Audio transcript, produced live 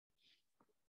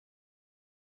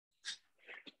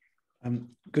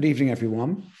Good evening,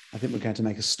 everyone. I think we're going to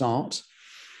make a start.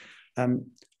 I'd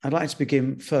like to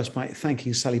begin first by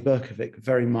thanking Sally Berkovic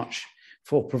very much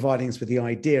for providing us with the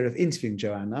idea of interviewing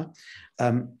Joanna.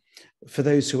 For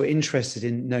those who are interested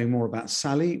in knowing more about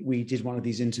Sally, we did one of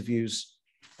these interviews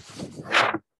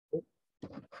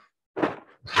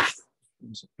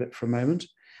for a moment.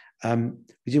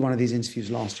 We did one of these interviews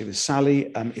last year with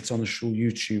Sally. It's on the Shul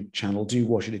YouTube channel. Do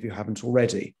watch it if you haven't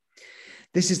already.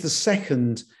 This is the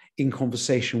second in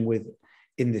conversation with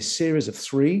in this series of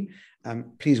three.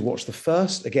 Please watch the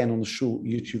first, again on the Shul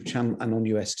YouTube channel and on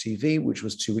US TV, which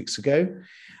was 2 weeks ago,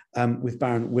 with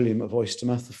Baron William of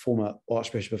Oystermouth, the former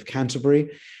Archbishop of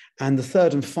Canterbury. And the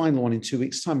third and final one in 2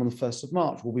 weeks' time on the 1st of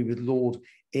March will be with Lord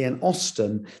Ian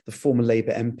Austin, the former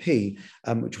Labour MP,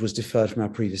 which was deferred from our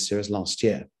previous series last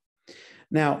year.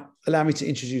 Now, allow me to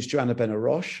introduce Joanna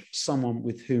Benarroch, someone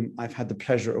with whom I've had the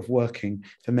pleasure of working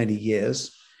for many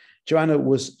years. Joanna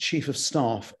was Chief of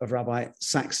Staff of Rabbi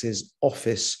Sachs's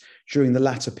office during the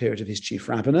latter period of his chief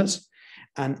rabbinate,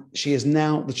 and she is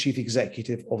now the Chief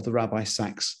Executive of the Rabbi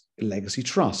Sachs Legacy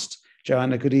Trust.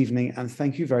 Joanna, good evening, and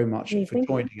thank you very much for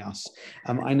joining us.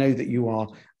 I know that you are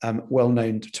well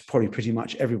known to probably pretty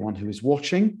much everyone who is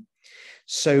watching,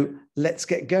 so let's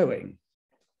get going.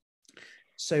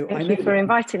 So Thank you for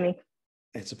inviting me.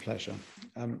 It's a pleasure.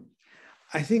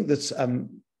 I think that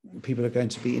people are going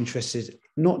to be interested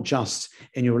not just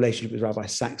in your relationship with Rabbi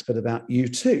Sachs, but about you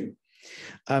too.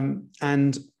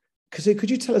 And could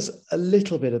you tell us a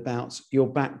little bit about your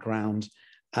background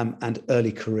and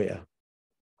early career?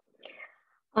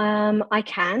 I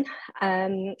can.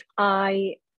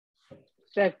 I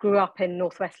grew up in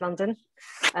northwest London.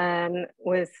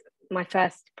 My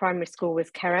first primary school was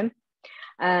Kerem.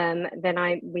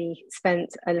 Then we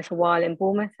spent a little while in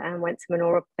Bournemouth and went to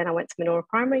Menorah. Then I went to Menorah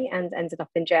Primary and ended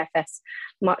up in JFS,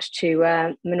 much to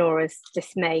Menorah's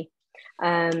dismay.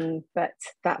 But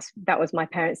that was my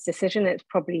parents' decision. It's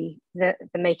probably the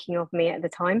making of me at the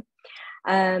time.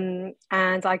 And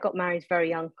I got married very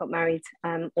young. Got married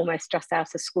almost just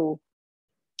out of school.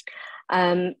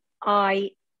 I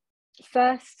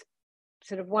first.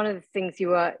 Sort of one of the things you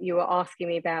were asking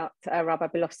me about, Rabbi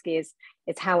Belowski, is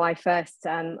how I first,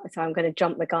 so I'm going to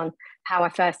jump the gun, how I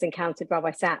first encountered Rabbi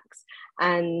Sachs.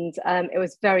 And it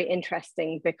was very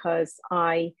interesting because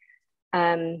and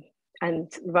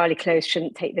Riley Close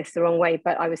shouldn't take this the wrong way,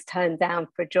 but I was turned down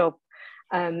for a job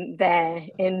there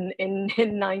in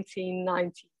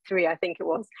 1993, I think it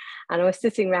was. And I was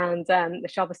sitting around the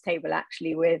Shabbos table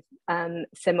actually with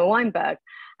Simma Weinberg.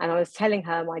 And I was telling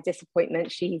her my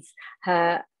disappointment.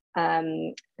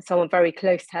 Someone very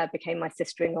close to her became my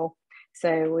sister-in-law.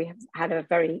 So we had a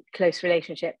very close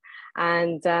relationship.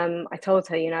 And I told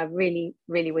her, I really,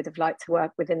 really would have liked to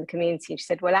work within the community. And she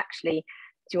said, well, actually,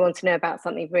 do you want to know about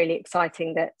something really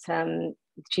exciting that the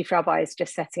Chief Rabbi is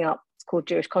just setting up? It's called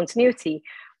Jewish Continuity.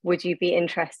 Would you be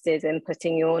interested in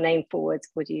putting your name forward?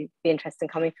 Would you be interested in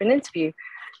coming for an interview?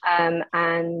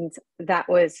 And that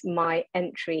was my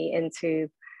entry into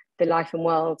the life and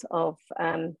world of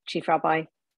Chief Rabbi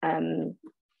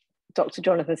Dr.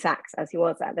 Jonathan Sachs, as he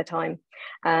was at the time.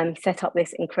 Set up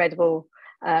this incredible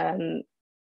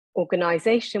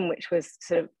organization, which was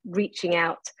sort of reaching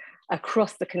out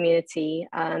across the community.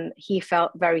 He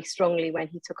felt very strongly when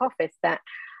he took office that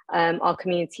our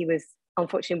community was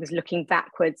looking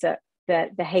backwards at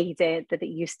the heyday that it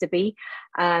used to be,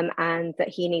 and that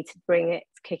he needed to bring it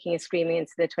kicking and screaming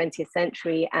into the 20th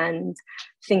century and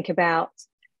think about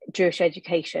Jewish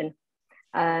education.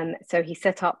 So he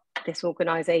set up this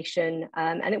organization,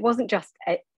 and it wasn't just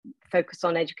focused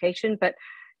on education, but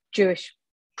Jewish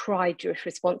pride, Jewish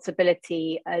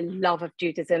responsibility, a love of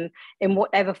Judaism in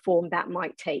whatever form that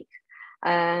might take.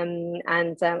 And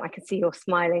I can see you're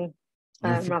smiling,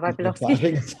 Rabbi Belowski. I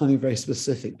think it's something very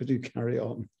specific, but do carry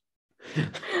on.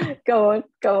 Go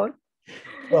on.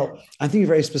 Well, I think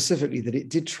very specifically that it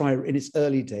did try in its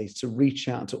early days to reach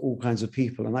out to all kinds of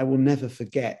people. And I will never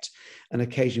forget an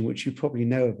occasion which you probably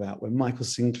know about when Michael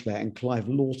Sinclair and Clive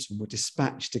Lawton were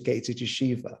dispatched to Gateshead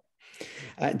Yeshiva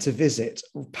to visit,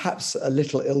 perhaps a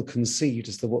little ill-conceived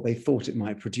as to what they thought it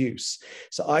might produce.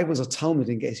 So I was a Talmud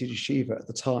in Gateshead Yeshiva at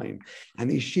the time, and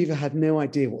the yeshiva had no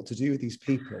idea what to do with these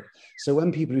people. So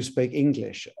when people who spoke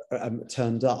English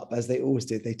turned up, as they always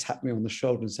did, they tapped me on the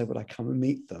shoulder and said, would I come and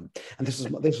meet them? And this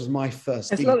was my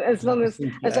first. As long as they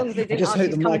didn't ask you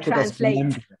to come and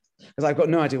translate. Because I've got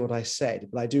no idea what I said,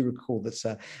 but I do recall that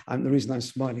the reason I'm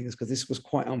smiling is because this was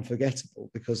quite unforgettable,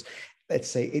 because let's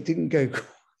say it didn't go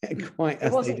quite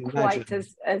as it wasn't quite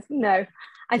as no.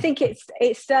 I think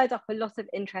it stirred up a lot of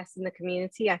interest in the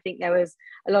community. I think there was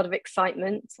a lot of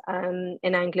excitement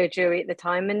in Anglo Jewry at the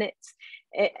time, and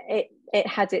it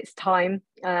had its time,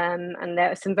 and there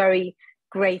were some very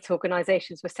great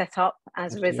organisations were set up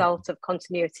as a result of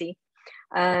continuity,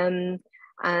 and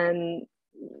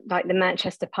like the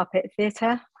Manchester Puppet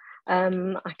Theatre.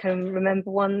 I can remember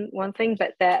one thing,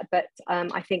 but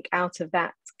I think out of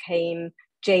that came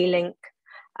J-Link.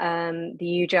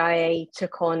 The UJIA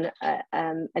took on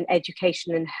an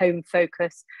education and home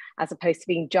focus as opposed to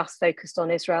being just focused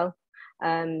on Israel.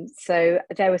 So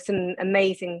there were some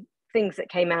amazing things that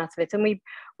came out of it, and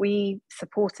we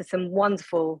supported some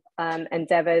wonderful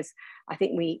endeavours. I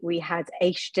think we had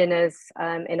Aish dinners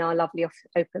in our lovely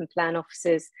open plan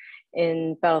offices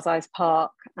in Belsize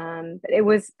Park.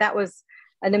 But that was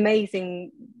an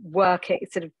amazing work,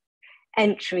 sort of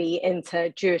entry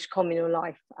into Jewish communal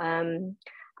life. And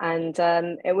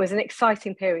it was an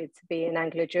exciting period to be in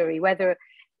Anglo Jewry, whether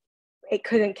it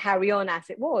couldn't carry on as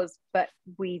it was, but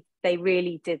they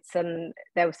really did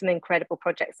there were some incredible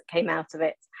projects that came out of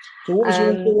it. So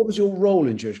what was your role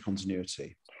in Jewish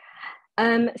continuity?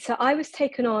 So I was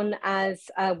taken on as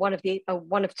one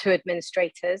of two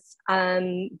administrators,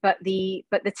 but the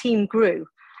team grew,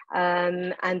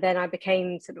 and then I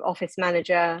became sort of office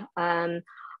manager.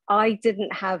 I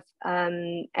didn't have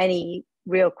any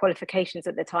real qualifications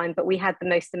at the time, but we had the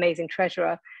most amazing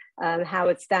treasurer,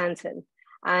 Howard Stanton,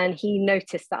 and he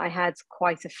noticed that I had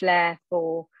quite a flair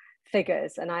for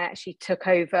figures, and I actually took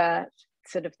over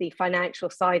sort of the financial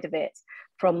side of it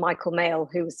from Michael Mail,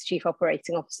 who was the Chief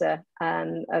Operating Officer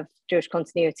of Jewish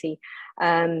Continuity.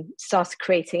 Started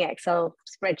creating Excel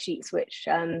spreadsheets, which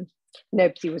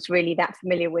nobody was really that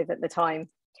familiar with at the time.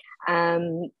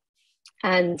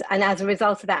 And as a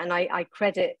result of that, and I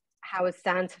credit Howard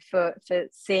Stanton for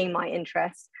seeing my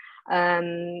interest,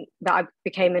 that I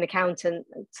became an accountant,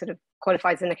 sort of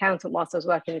qualified as an accountant whilst I was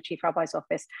working in the Chief Rabbi's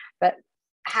office. But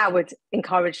Howard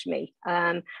encouraged me.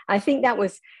 I think that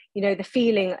was, the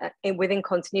feeling within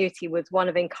continuity was one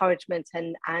of encouragement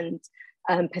and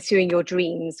pursuing your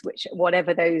dreams, which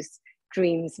whatever those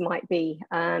dreams might be.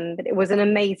 But it was an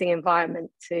amazing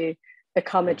environment to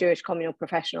become a Jewish communal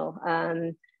professional.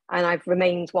 And I've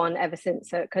remained one ever since,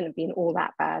 so it couldn't have been all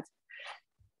that bad.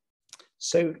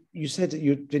 So you said that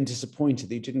you'd been disappointed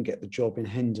that you didn't get the job in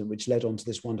Hendon, which led on to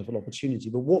this wonderful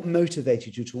opportunity. But what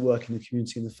motivated you to work in the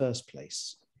community in the first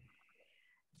place?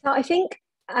 So I think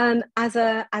as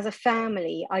a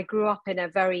family, I grew up in a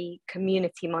very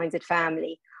community-minded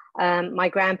family. My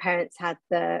grandparents ran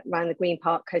the Green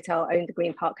Park Hotel, owned the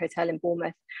Green Park Hotel in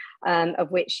Bournemouth,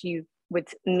 of which you would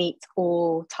meet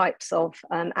all types of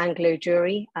Anglo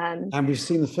Jewry. And we've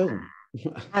seen the film.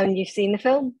 And you've seen the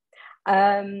film.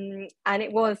 And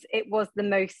it was the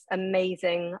most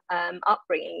amazing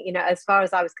upbringing, as far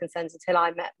as I was concerned, until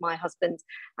I met my husband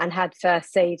and had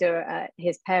first Seder at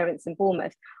his parents in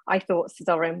Bournemouth. I thought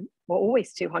Sidorim were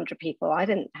always 200 people. I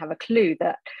didn't have a clue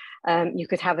that you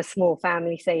could have a small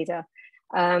family Seder.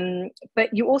 But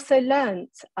you also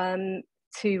learnt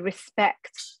to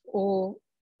respect all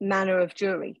manner of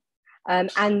Jewry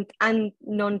and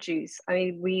non-Jews. I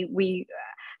mean, we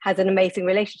had an amazing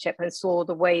relationship and saw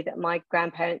the way that my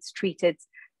grandparents treated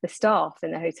the staff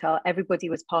in the hotel. Everybody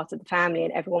was part of the family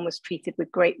and everyone was treated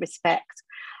with great respect.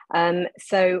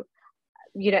 So,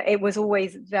 it was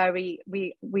always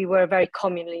we were a very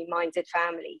communally minded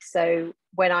family. So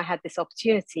when I had this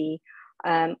opportunity,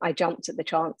 I jumped at the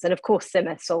chance. And of course,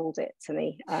 Simmer sold it to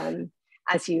me,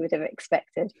 as you would have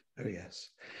expected. Oh, yes.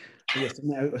 Yes,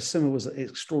 no, Simmer was an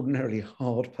extraordinarily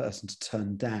hard person to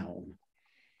turn down.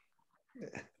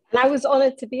 And I was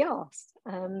honoured to be asked.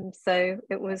 So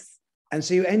it was. And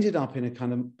so you ended up in a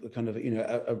kind of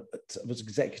a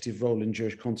executive role in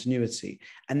Jewish continuity.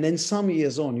 And then some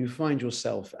years on, you find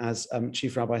yourself as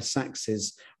Chief Rabbi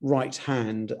Sachs's right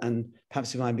hand, and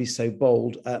perhaps if I be so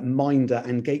bold, minder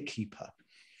and gatekeeper.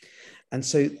 And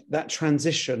so that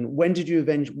transition, when did you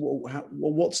eventually,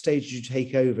 what stage did you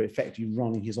take over effectively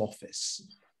running his office?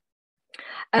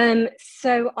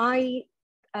 So I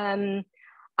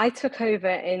took over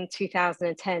in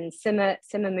 2010. Simmer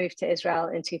moved to Israel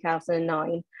in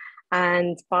 2009,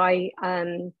 and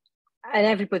and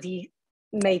everybody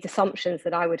made assumptions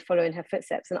that I would follow in her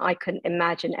footsteps, and I couldn't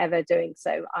imagine ever doing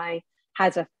so. I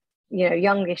had a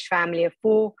youngish family of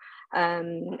 4,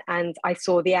 and I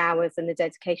saw the hours and the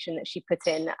dedication that she put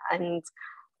in. And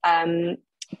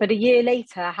but a year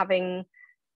later,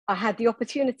 I had the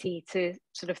opportunity to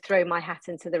sort of throw my hat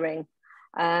into the ring.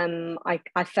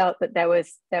 I felt that there were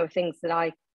things that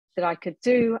I could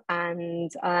do,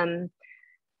 and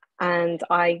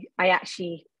I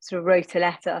actually sort of wrote a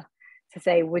letter to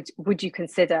say, would you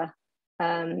consider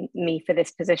me for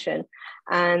this position?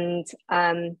 And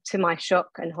to my shock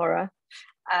and horror,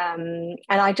 and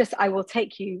I'll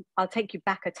take you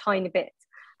back a tiny bit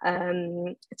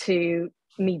to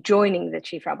me joining the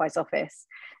Chief Rabbi's office.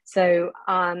 So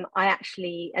I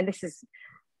actually, and this is,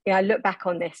 I look back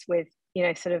on this with,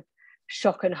 sort of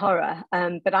shock and horror,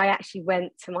 but I actually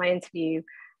went to my interview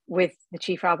with the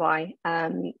Chief Rabbi,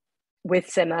 with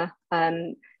Simmer,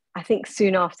 I think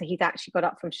soon after he'd actually got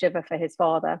up from Shiva for his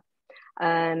father,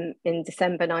 in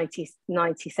December 96,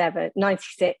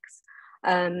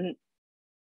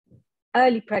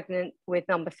 early pregnant with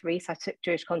number 3, so I took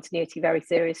Jewish continuity very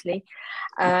seriously,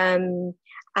 and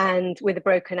with a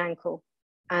broken ankle,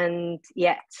 and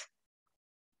yet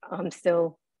I'm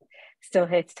still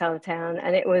here to tell the town.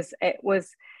 And it was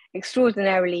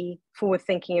extraordinarily forward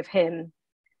thinking of him,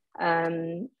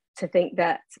 to think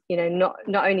that, not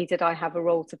only did I have a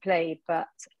role to play, but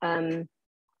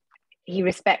he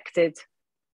respected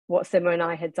what Simmer and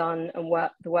I had done and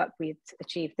the work we'd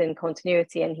achieved in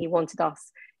continuity, and he wanted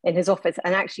us in his office.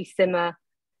 And actually Simmer,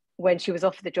 when she was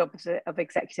offered the job of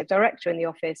executive director in the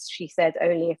office, she said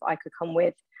only if I could come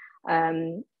with,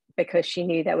 because she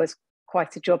knew there was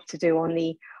quite a job to do on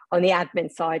the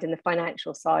admin side and the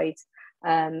financial side,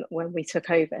 when we took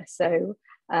over. So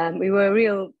we were a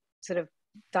real sort of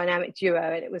dynamic duo,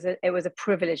 and it was a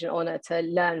privilege and honor to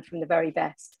learn from the very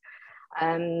best.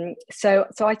 So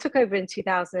I took over in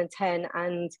 2010,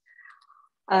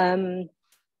 and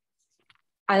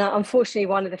unfortunately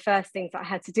one of the first things that I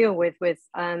had to deal with was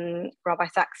Rabbi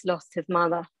Sachs lost his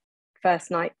mother first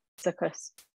night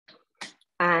Sukkot,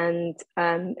 and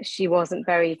she wasn't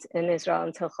buried in Israel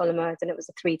until Chol Hamoed, and it was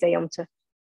a 3-day Yom Tov.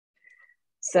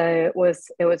 So it was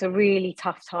a really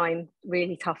tough time,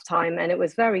 and it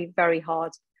was very, very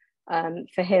hard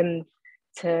for him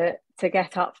to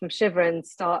get up from Shiva and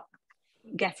start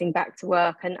getting back to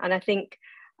work. And I think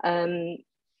we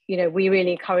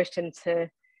really encouraged him to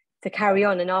carry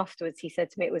on. And afterwards, he said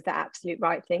to me it was the absolute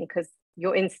right thing, because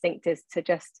your instinct is to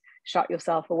just shut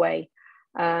yourself away.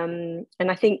 And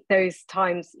I think those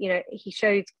times, he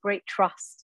showed great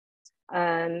trust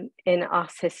in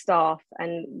us, his staff,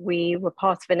 and we were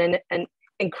part of an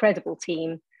incredible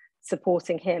team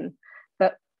supporting him.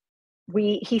 But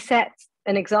he set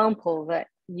an example that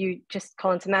you just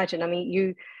can't imagine. I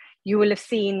mean, you will have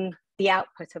seen the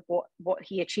output of what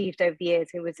he achieved over the years.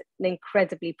 He was an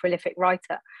incredibly prolific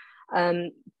writer,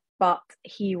 but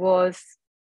he was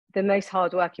the most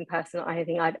hardworking person I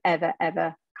think I've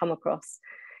ever come across.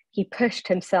 He pushed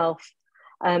himself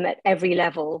at every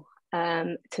level,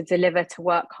 to deliver, to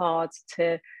work hard,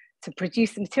 to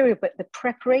produce the material, but the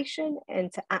preparation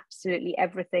into absolutely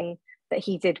everything that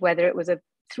he did, whether it was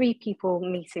 3 people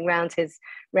meeting around his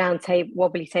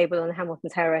wobbly table on Hamilton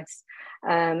Terrace,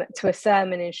 to a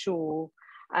sermon in shul,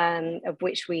 of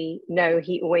which we know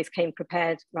he always came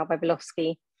prepared, Rabbi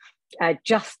Belowski,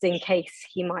 just in case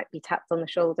he might be tapped on the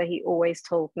shoulder. He always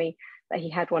told me that he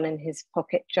had one in his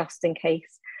pocket just in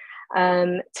case.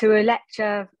 To a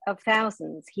lecture of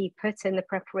thousands, he put in the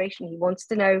preparation. He wanted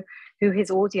to know who his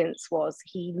audience was.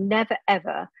 He never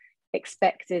ever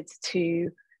expected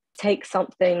to take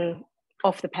something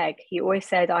off the peg. He always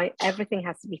said, everything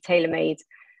has to be tailor-made,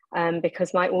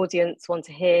 because my audience want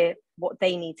to hear what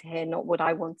they need to hear, not what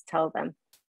I want to tell them.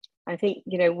 I think,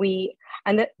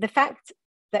 the fact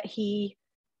that he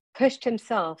pushed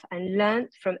himself and learned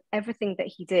from everything that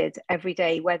he did every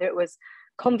day, whether it was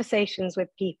conversations with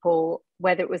people,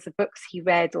 whether it was the books he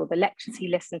read or the lectures he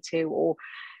listened to, or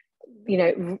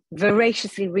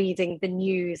voraciously reading the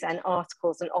news and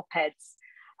articles and op-eds,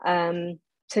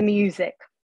 to music.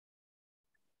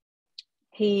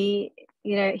 He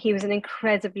was an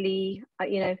incredibly,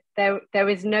 there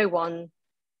is no one,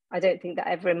 I don't think, that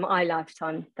ever in my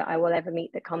lifetime that I will ever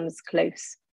meet that comes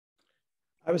close.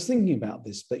 I was thinking about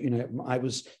this, but I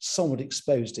was somewhat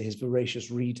exposed to his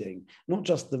voracious reading, not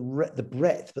just the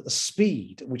breadth, but the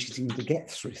speed at which he seemed to get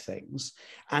through things,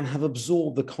 and have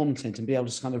absorbed the content and be able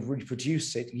to kind of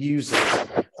reproduce it, use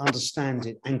it, understand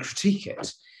it, and critique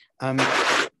it.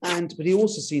 But he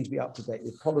also seemed to be up to date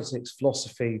with politics,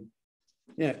 philosophy,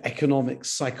 economics,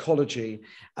 psychology,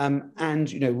 and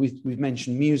we've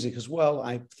mentioned music as well.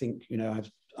 I think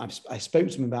I spoke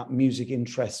to him about music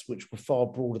interests, which were far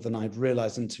broader than I'd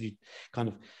realized until he kind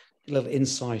of a little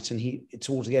insight. And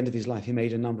towards the end of his life, he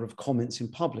made a number of comments in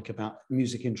public about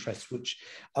music interests, which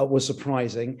were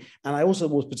surprising. And I also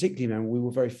was particularly remember we were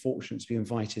very fortunate to be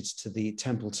invited to the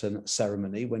Templeton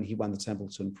ceremony when he won the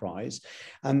Templeton Prize.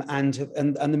 And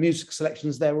the music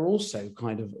selections there were also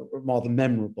kind of rather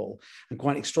memorable and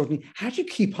quite extraordinary. How do you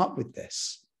keep up with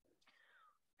this?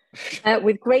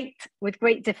 with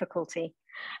great difficulty.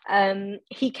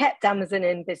 He kept Amazon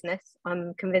in business.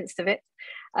 I'm convinced of it.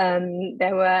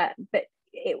 But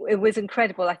it was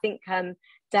incredible. I think Dan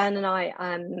and I,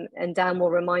 and Dan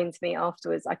will remind me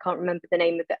afterwards, I can't remember the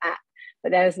name of the app,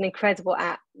 but there was an incredible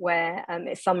app where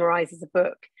it summarizes a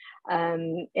book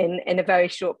in a very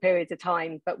short period of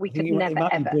time, but we could never,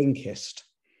 ever. Blinkist.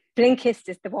 Blinkist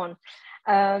is the one.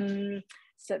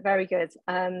 So very good.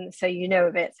 So you know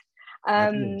of it.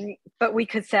 But we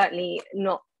could certainly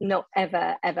not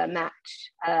ever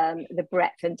match the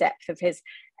breadth and depth of his.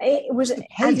 It was,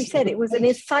 as you said, it was an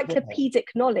encyclopedic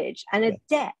knowledge and a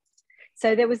depth.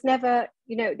 So there was never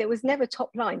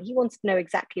top line. He wanted to know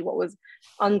exactly what was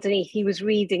underneath. He was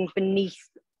reading beneath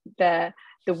the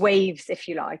waves, if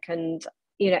you like. And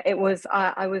it was,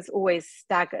 I was always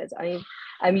staggered. I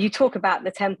mean, you talk about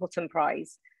the Templeton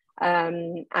Prize,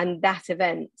 and that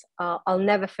event. I'll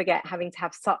never forget having to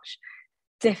have such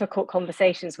difficult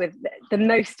conversations with the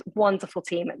most wonderful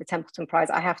team at the Templeton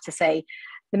Prize. I have to say,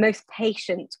 the most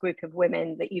patient group of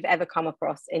women that you've ever come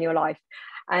across in your life.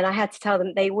 And I had to tell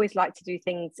them they always like to do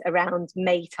things around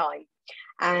May time.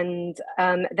 And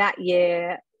that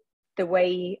year, the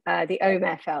way the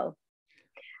Omer fell,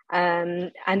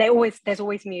 and there's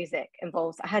always music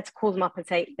involved. I had to call them up and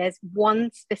say, there's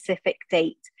one specific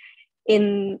date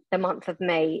in the month of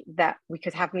May that we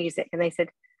could have music. And they said,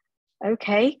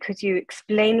 okay, could you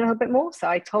explain a little bit more? So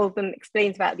I told them,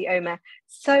 explained about the Omer,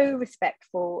 so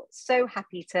respectful, so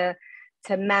happy to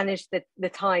manage the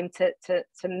time to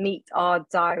meet our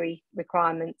diary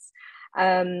requirements.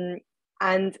 And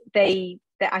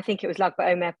I think it was Lag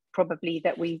BaOmer probably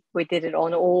that we did it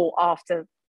on, or after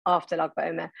Lag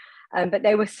BaOmer. But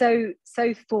they were so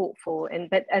thoughtful,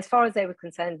 but as far as they were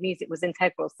concerned, music was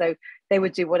integral. So they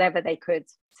would do whatever they could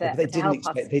to help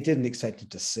us. They didn't expect him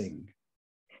to sing.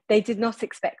 They did not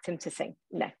expect him to sing,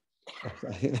 no.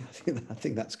 I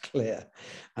think that's clear.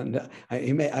 And I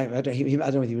don't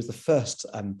know if he was the first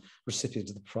recipient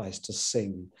of the prize to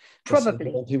sing.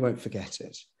 Probably. He won't forget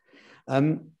it.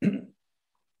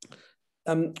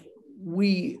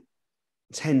 We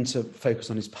tend to focus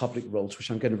on his public roles, which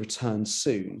I'm going to return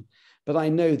soon. But I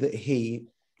know that he,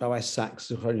 Rabbi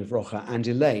Sachs, and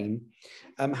Elaine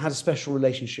had a special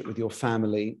relationship with your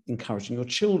family, encouraging your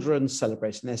children,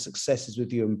 celebrating their successes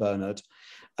with you and Bernard.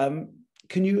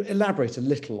 Can you elaborate a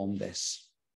little on this?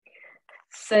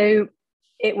 So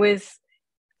it was,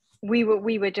 we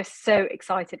were just so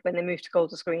excited when they moved to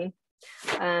Golders Green,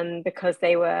 because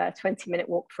they were a 20-minute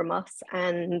walk from us,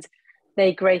 and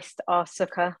they graced our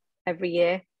sukkah every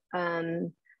year,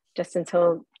 just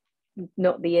until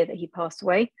not the year that he passed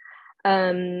away.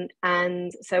 And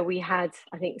so we had,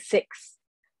 I think, 6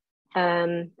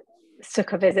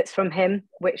 sukkah visits from him,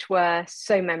 which were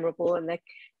so memorable, and the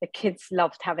kids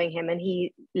loved having him, and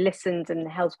he listened and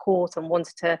held court and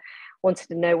wanted to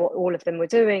know what all of them were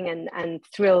doing, and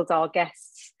thrilled our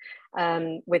guests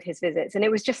with his visits. And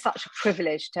it was just such a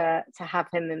privilege to have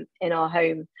him in our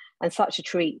home, and such a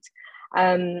treat.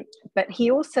 But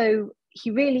he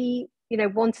really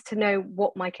wanted to know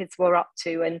what my kids were up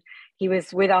to, and he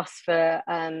was with us for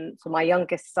my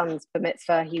youngest son's bar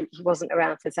mitzvah. He wasn't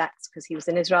around for Zach's because he was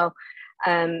in Israel.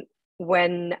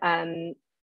 When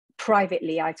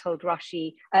privately I told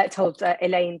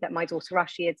Elaine that my daughter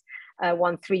Rashi had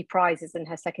won 3 prizes in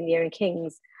her second year in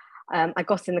King's. I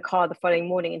got in the car the following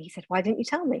morning, and he said, "Why didn't you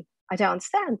tell me? I don't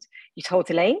understand. You told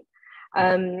Elaine?"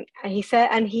 And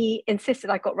he insisted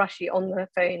I got Rashi on the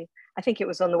phone. I think it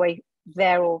was on the way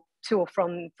there or to or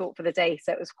from Thought for the Day,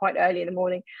 so it was quite early in the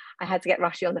morning. I had to get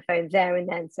Rashi on the phone there and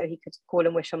then so he could call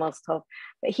and wish him Mazel Tov.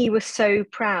 But he was so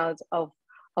proud of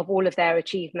all of their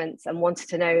achievements, and wanted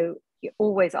to know,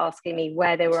 always asking me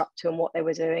where they were up to and what they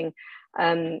were doing.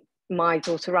 My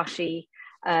daughter Rashi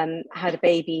had a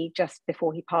baby just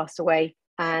before he passed away,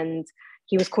 and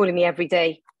he was calling me every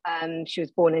day. She was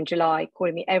born in July,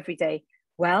 calling me every day.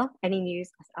 Well, any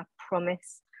news? I said, I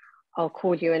promise I'll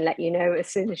call you and let you know as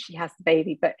soon as she has the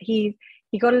baby. But he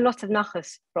got a lot of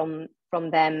nachas from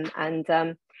them, and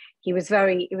it was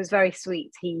very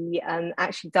sweet. He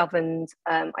actually davened,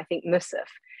 I think, Musaf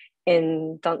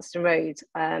in Dunstan Road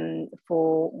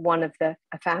for one of a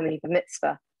family bar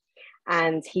mitzvah,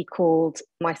 and he called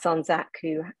my son Zach,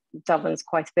 who davens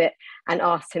quite a bit, and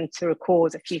asked him to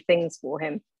record a few things for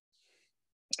him.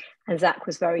 And Zach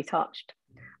was very touched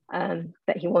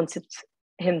that he wanted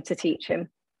him to teach him.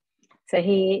 So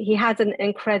he had an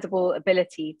incredible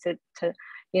ability to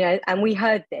and we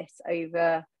heard this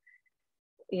over,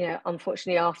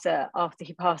 unfortunately after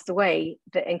he passed away,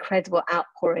 the incredible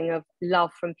outpouring of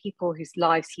love from people whose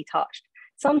lives he touched.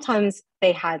 Sometimes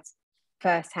they had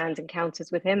first-hand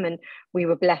encounters with him, and we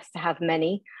were blessed to have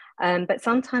many. But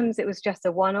sometimes it was just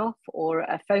a one-off or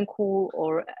a phone call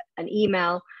or an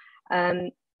email.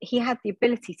 He had the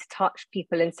ability to touch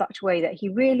people in such a way that he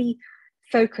really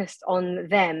focused on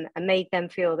them and made them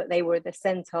feel that they were the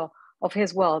center of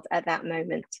his world at that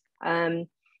moment,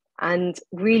 and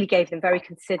really gave them very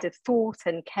considered thought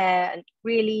and care, and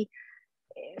really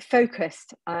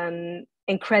focused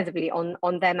incredibly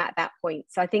on them at that point.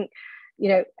 So I think, you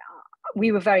know,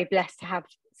 we were very blessed to have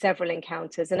several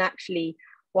encounters. And actually,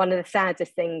 one of the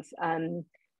saddest things,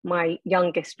 my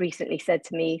youngest recently said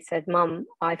to me, said, "Mum,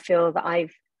 I feel that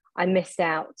I missed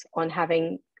out on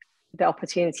having the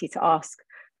opportunity to ask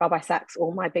Rabbi Sachs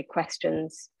all my big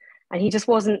questions." And he just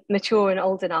wasn't mature and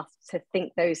old enough to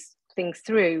think those things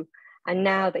through. And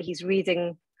now that he's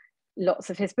reading lots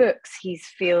of his books, he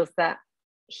feels that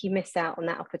he missed out on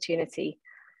that opportunity.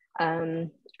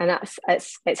 And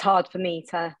it's hard for me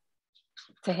to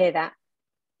hear that.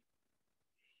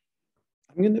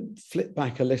 I'm going to flip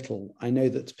back a little. I know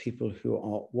that people who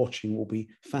are watching will be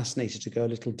fascinated to go a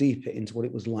little deeper into what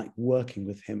it was like working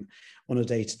with him on a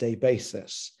day-to-day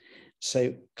basis.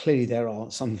 So clearly there are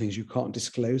some things you can't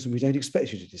disclose, and we don't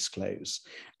expect you to disclose.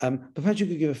 But perhaps you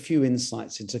could give a few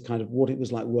insights into kind of what it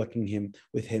was like working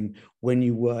with him when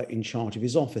you were in charge of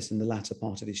his office in the latter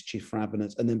part of his chief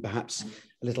rabbinate, and then perhaps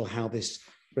a little how this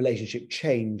relationship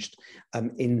changed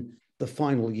in the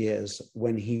final years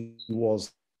when he was.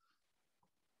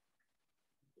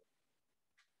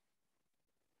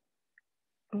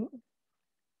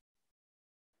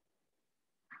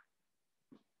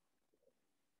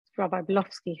 Rabbi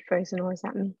Blofsky frozen, or is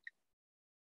that me?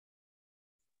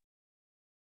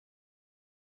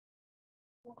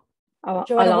 Oh,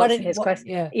 Joanna, I'll answer his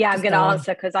question. Yeah, I'm going to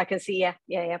answer because I can see.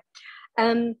 Yeah.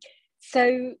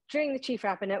 So during the chief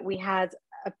rabbinate, we had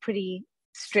a pretty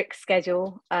strict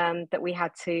schedule that we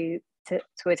had to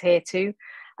adhere to.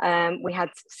 We had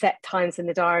set times in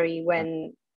the diary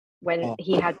when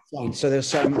he had. Fine. So there's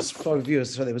for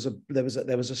viewers. So there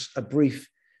was a brief,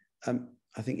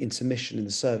 I think, intermission in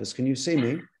the service. Can you see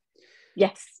me?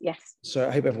 Yes. So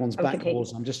I hope everyone's back.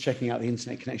 I'm just checking out the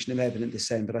internet connection. It may have been at this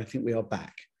end, but I think we are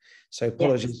back. So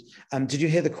apologies. Yes. Did you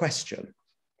hear the question?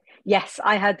 Yes,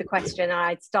 I heard the question.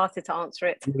 I'd started to answer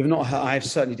it. We've not heard, I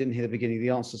certainly didn't hear the beginning of the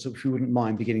answer. So if you wouldn't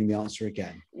mind beginning the answer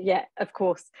again. Yeah, of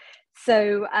course.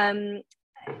 So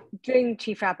during the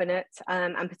chief rabbinate,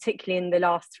 and particularly in the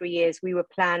last 3 years, we were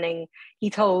planning. He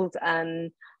told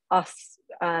us,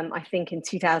 I think in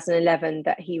 2011,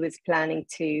 that he was planning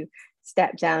to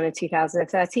step down in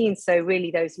 2013. So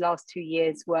really those last 2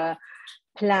 years were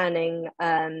planning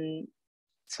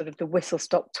sort of the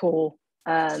whistle-stop tour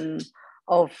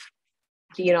of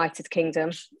the United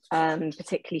Kingdom,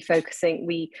 particularly focusing.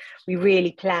 We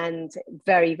really planned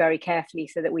very, very carefully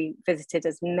so that we visited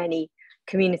as many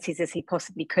communities as he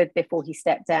possibly could before he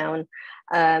stepped down.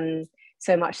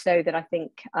 So much so that I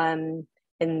think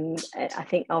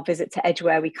our visit to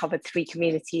Edgware, we covered 3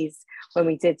 communities when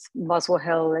we did Muswell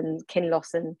Hill and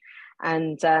Kinloss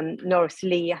and Norris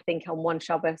Lee, I think, on one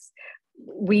Shabbos.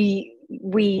 We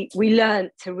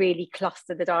learned to really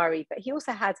cluster the diary, but he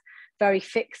also had very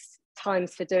fixed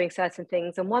times for doing certain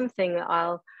things. And one thing that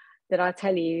I'll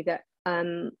tell you that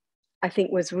I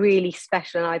think was really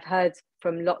special, and I've heard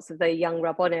from lots of the young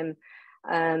Rabbonim,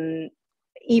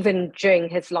 even during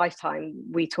his lifetime,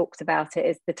 we talked about it,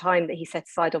 is the time that he set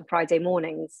aside on Friday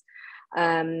mornings,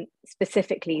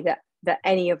 specifically that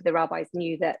any of the rabbis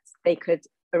knew that they could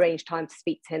arrange time to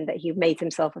speak to him, that he made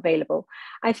himself available.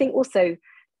 I think also,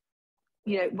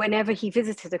 you know, whenever he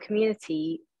visited a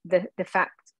community, the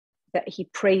fact that he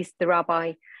praised the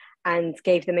rabbi and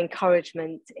gave them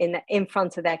encouragement in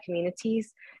front of their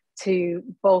communities to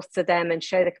bolster them and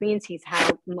show the communities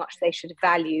how much they should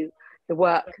value the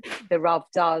work the Rav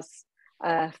does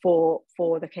for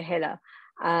the Kehillah.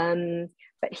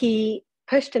 But he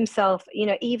pushed himself, you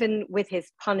know, even with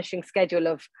his punishing schedule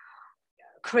of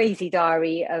crazy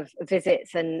diary of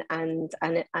visits and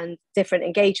different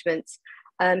engagements,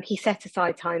 he set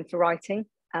aside time for writing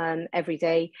every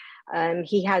day.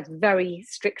 He had very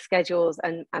strict schedules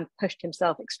and pushed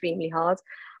himself extremely hard.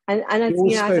 And as,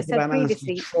 you know, as I said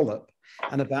previously, Trollope,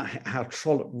 and about how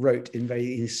Trollope wrote in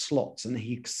his slots, and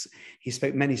he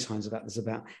spoke many times about this,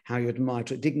 about how you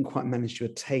admired it. Didn't quite manage to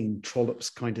attain Trollope's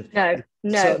kind of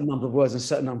certain number of words and a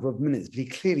certain number of minutes, but he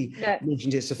clearly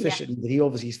mentioned it sufficiently that he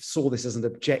obviously saw this as an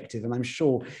objective. And I'm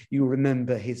sure you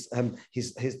remember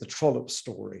the Trollope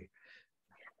story.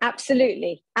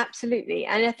 Absolutely.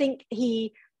 And I think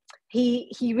he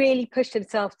really pushed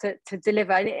himself to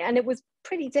deliver, and it was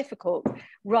pretty difficult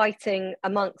writing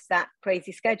amongst that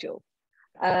crazy schedule.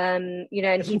 You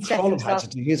know, and he'd set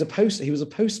himself. He was a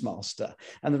postmaster,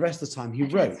 and the rest of the time he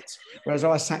wrote. Whereas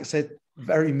Rabbi Sacks said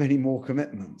very many more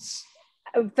commitments.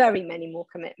 Very many more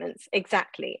commitments,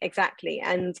 exactly.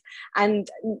 And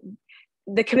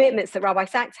the commitments that Rabbi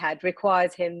Sacks had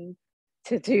required him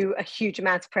to do a huge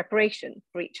amount of preparation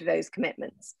for each of those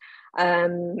commitments.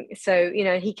 So, you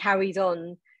know, he carried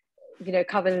on, you know,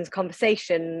 Covenant's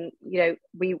conversation. You know,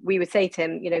 we would say to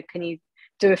him, you know, can you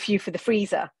do a few for the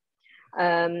freezer?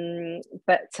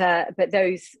 But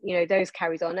those, you know, those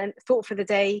carried on. And Thought for the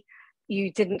Day,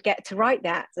 you didn't get to write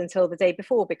that until the day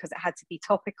before, because it had to be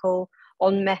topical,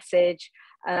 on message,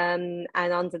 and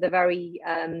under the very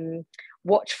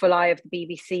watchful eye of the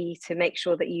BBC to make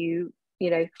sure that you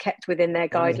know, kept within their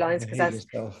guidelines. Because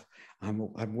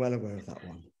I'm well aware of that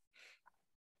one.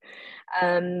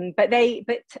 But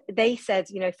they said,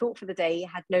 you know, Thought for the Day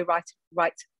had no right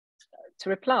to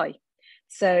reply,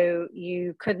 so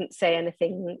you couldn't say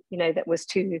anything, you know, that was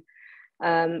too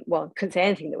couldn't say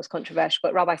anything that was controversial.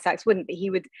 But Rabbi Sacks wouldn't. But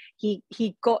he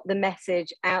got the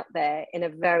message out there in a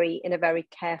very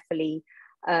carefully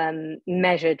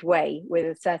measured way, with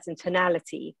a certain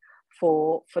tonality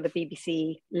for the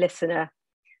BBC listener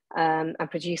and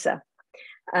producer.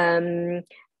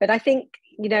 But I think,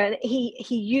 you know, he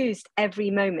used every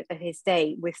moment of his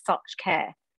day with such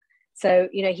care. So,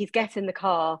 you know, he's getting the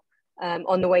car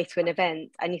on the way to an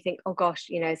event, and you think, oh gosh,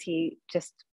 you know, is he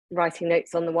just writing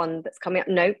notes on the one that's coming up?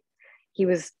 No, he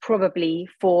was probably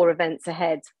 4 events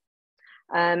ahead.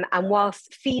 And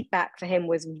whilst feedback for him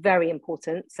was very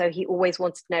important, so he always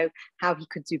wanted to know how he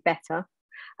could do better.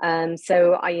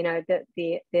 So I, you know,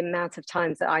 the amount of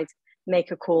times that I'd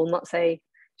make a call, not say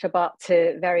Shabbat,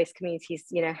 to various communities,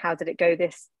 you know, how did it go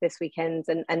this weekend?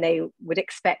 And they would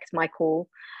expect my call.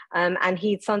 And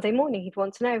Sunday morning, he'd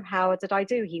want to know, how did I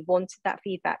do? He wanted that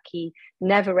feedback. He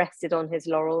never rested on his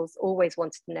laurels, always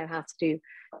wanted to know how to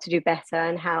do better,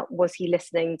 and how was he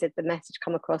listening? Did the message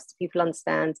come across? Did people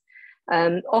understand?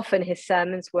 Often his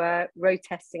sermons were road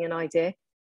testing an idea,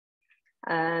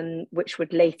 which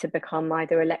would later become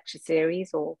either a lecture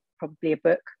series or probably a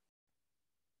book.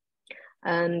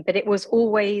 But he was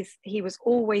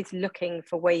always looking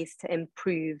for ways to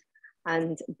improve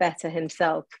and better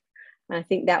himself. And I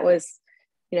think that was,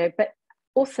 you know, but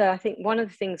also I think one of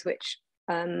the things which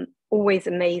always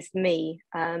amazed me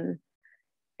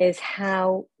is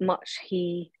how much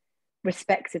he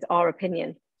respected our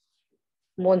opinion,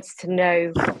 wanted to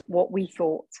know what we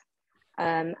thought,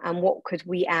 and what could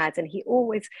we add. And he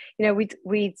always, you know,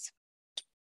 we'd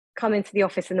come into the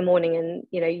office in the morning, and,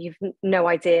 you know, you've no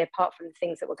idea, apart from the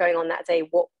things that were going on that day,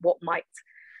 what might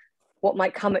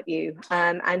come at you.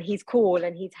 And he'd call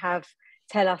and he'd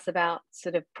tell us about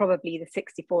sort of probably the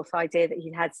 64th idea that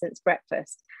he'd had since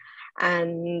breakfast,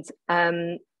 and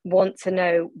want to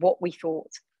know what we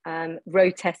thought.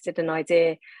 Road tested an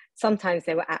idea. Sometimes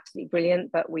they were absolutely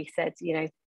brilliant, but we said, you know,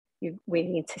 we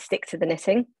need to stick to the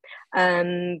knitting.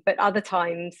 But other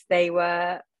times they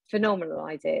were phenomenal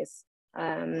ideas.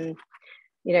 You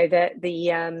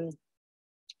know,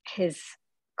 his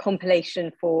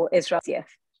compilation for Israel,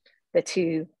 the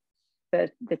two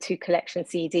collection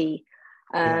CD,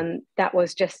 that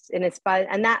was just inspired,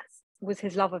 and that was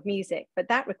his love of music. But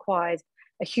that required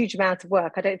a huge amount of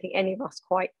work. I don't think any of us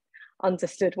quite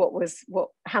understood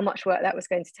how much work that was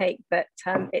going to take, but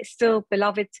it's still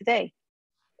beloved today.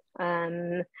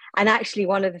 And actually,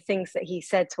 one of the things that he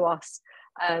said to us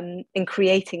in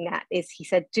creating that is, he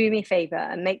said, do me a favor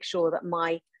and make sure that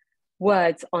my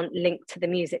words aren't linked to the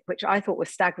music, which I thought was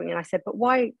staggering. And I said, but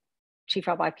why, Chief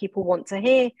Rabbi? People want to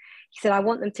hear. He said, I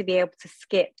want them to be able to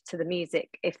skip to the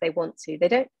music if they want to. They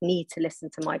don't need to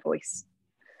listen to my voice.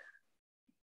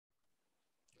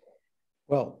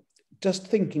 Well, just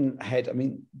thinking ahead, I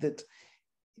mean,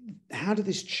 how did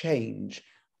this change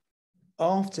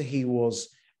after he was,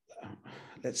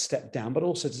 let's step down, but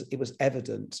also it was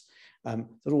evident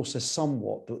that also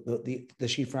somewhat the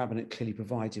chief rabbinate clearly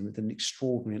provided him with an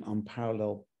extraordinary and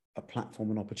unparalleled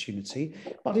platform and opportunity,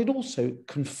 but it also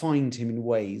confined him in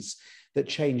ways that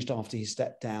changed after he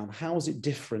stepped down. How was it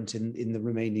different in the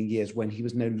remaining years when he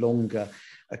was no longer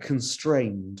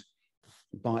constrained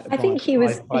by the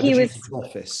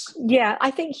office? Yeah,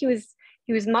 I think he was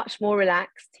much more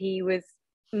relaxed. He was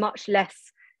much less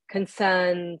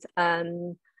concerned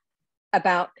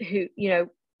about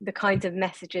the kinds of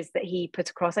messages that he put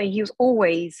across. I mean, he was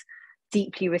always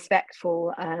deeply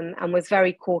respectful, and was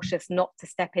very cautious not to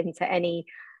step into any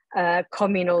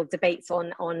communal debates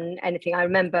on anything. I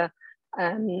remember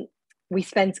we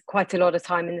spent quite a lot of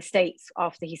time in the States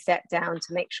after he stepped down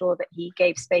to make sure that he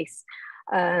gave space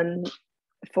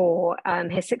for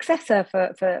his successor,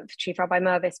 for Chief Rabbi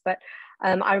Mervis. But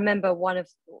I remember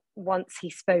once he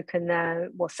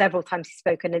spoken several times he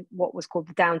spoken at what was called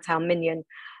the Downtown Minyan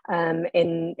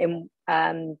in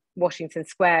Washington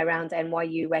Square around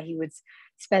NYU, where he would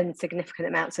spend significant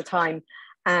amounts of time.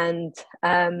 And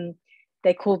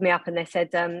they called me up and they said,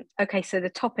 okay, so the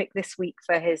topic this week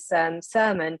for his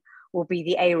sermon will be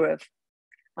the Eruv.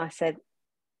 I said,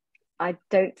 I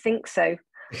don't think so.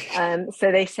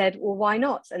 So they said, well, why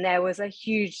not? And there was a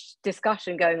huge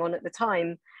discussion going on at the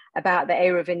time about the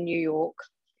Eruv in New York,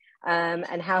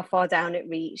 and how far down it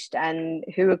reached and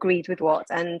who agreed with what.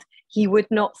 And he would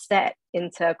not step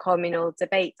into a communal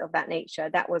debate of that nature.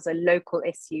 That was a local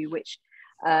issue, which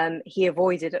he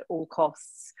avoided at all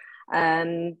costs,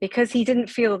 because he didn't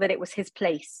feel that it was his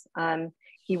place.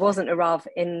 He wasn't a Rav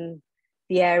in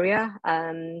the area,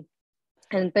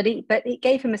 but it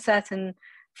gave him a certain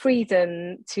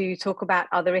freedom to talk about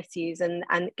other issues, and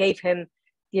gave him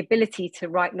the ability to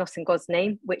write not in God's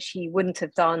name, which he wouldn't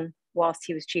have done whilst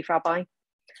he was chief rabbi.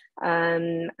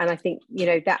 And I think,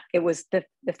 that it was the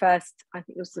first, I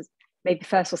think it was maybe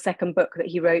first or second book that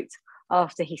he wrote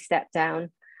after he stepped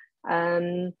down.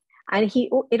 And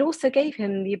it also gave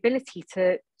him the ability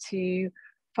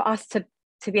for us to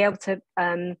be able to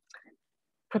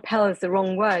propel is the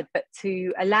wrong word, but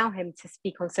to allow him to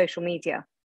speak on social media.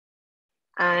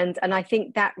 And I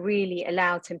think that really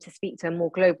allowed him to speak to a more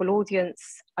global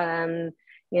audience.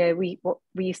 We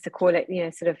used to call it,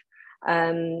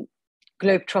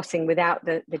 globe trotting without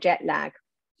the jet lag.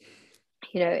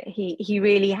 He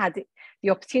really had the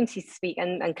opportunity to speak,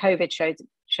 and COVID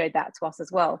showed that to us as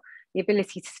well. The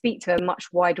ability to speak to a much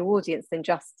wider audience than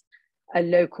just a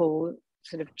local,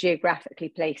 sort of geographically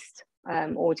placed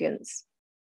audience.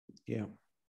 Yeah.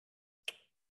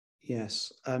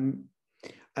 Yes.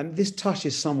 And this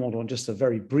touches somewhat on just a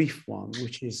very brief one,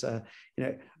 which is,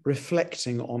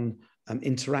 reflecting on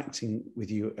interacting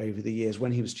with you over the years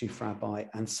when he was chief rabbi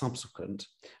and subsequent.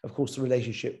 Of course, the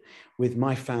relationship with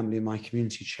my family and my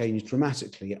community changed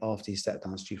dramatically after he stepped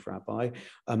down as chief rabbi,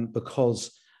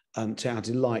 because to our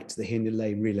delight, the Hindu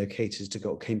Lane relocated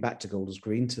came back to Golders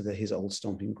Green, to his old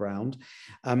stomping ground.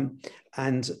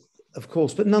 And of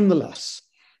course, but nonetheless,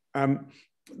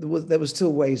 there were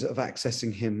still ways of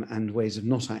accessing him and ways of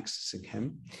not accessing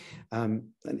him. And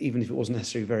even if it wasn't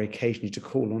necessarily very occasionally to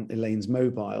call on Elaine's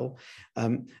mobile,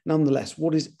 nonetheless,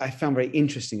 what I found very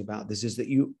interesting about this is that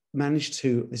you managed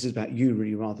to, this is about you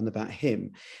really rather than about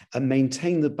him, and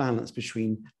maintain the balance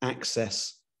between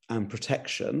access and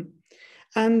protection,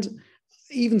 and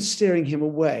even steering him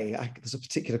away. There's a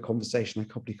particular conversation, I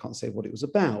probably can't say what it was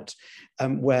about,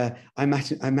 where I managed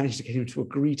to get him to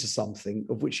agree to something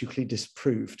of which you clearly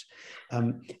disapproved.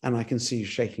 And I can see you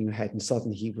shaking your head, and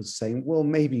suddenly he was saying, well,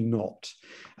 maybe not,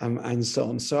 and so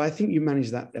on. So I think you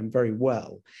managed that very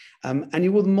well. And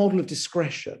you were the model of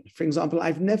discretion. For example,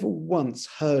 I've never once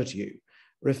heard you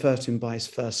refer to him by his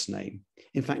first name.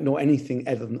 In fact, nor anything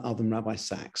other than Rabbi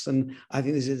Sachs. And I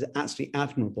think this is absolutely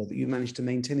admirable that you managed to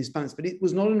maintain his balance. But it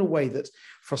was not in a way that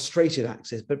frustrated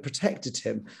access, but protected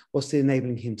him whilst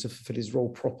enabling him to fulfill his role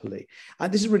properly.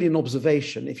 And this is really an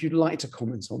observation. If you'd like to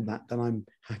comment on that, then I'm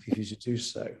happy for you to do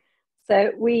so.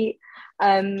 So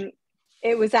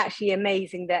it was actually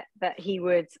amazing that he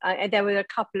would, there were a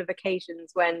couple of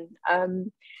occasions when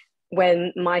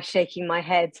my shaking my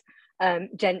head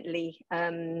gently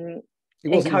it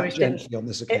wasn't encouraged him. On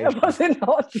this occasion. It wasn't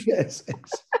not. Yes.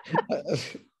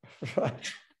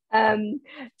 Right.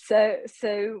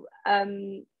 So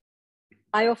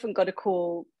I often got a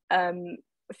call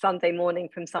Sunday morning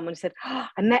from someone who said, oh,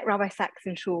 I met Rabbi Sachs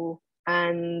in shul,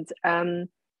 and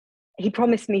he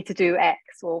promised me to do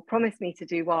X or promised me to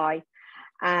do Y,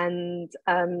 and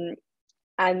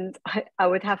I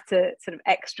would have to sort of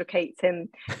extricate him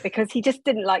because he just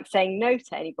didn't like saying no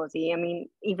to anybody. I mean,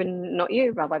 even not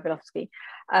you, Rabbi Belofsky.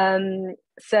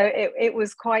 So it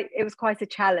was quite a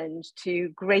challenge to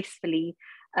gracefully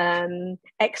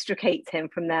extricate him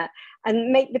from that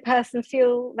and make the person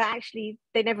feel that actually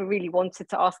they never really wanted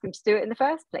to ask him to do it in the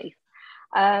first place.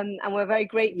 And we're very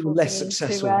grateful. Less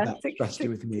successful with that strategy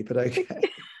with me, but okay.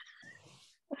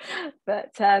 But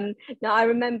no, I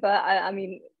remember. I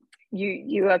mean,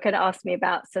 you are going to ask me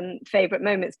about some favorite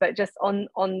moments, but just on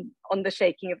the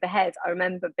shaking of the head, I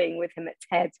remember being with him at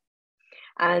TED,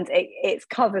 and it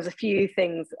covers a few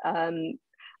things of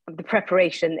the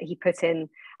preparation that he put in.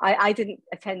 I didn't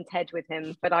attend TED with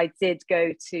him, but I did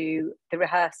go to the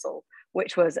rehearsal,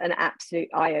 which was an absolute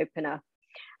eye-opener.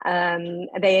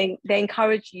 They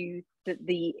encourage you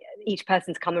each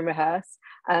person to come and rehearse.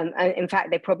 And in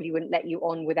fact, they probably wouldn't let you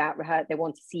on without rehearse. They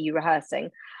want to see you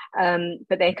rehearsing,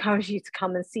 but they encourage you to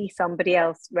come and see somebody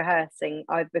else rehearsing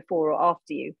either before or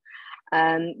after you.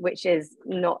 which is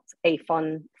not a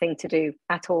fun thing to do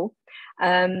at all.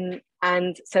 And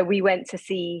so we went to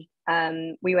see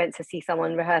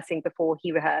someone rehearsing before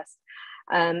he rehearsed.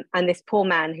 And this poor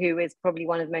man, who is probably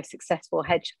one of the most successful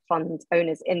hedge fund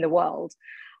owners in the world,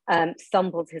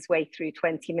 stumbled his way through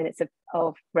 20 minutes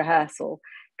of rehearsal.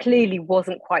 Clearly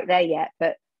wasn't quite there yet,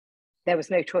 but there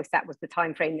was no choice. That was the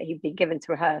time frame that he'd been given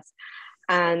to rehearse.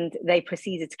 And they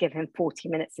proceeded to give him 40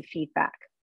 minutes of feedback,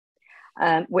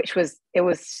 which was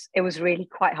really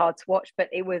quite hard to watch, but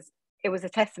it was a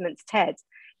testament to Ted.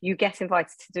 You get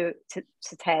invited to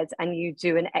TED and you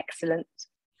do an excellent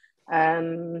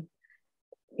event.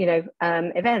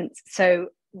 So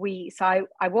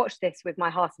I watched this with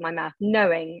my heart in my mouth,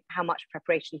 knowing how much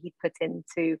preparation he'd put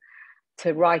into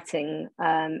writing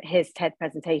his TED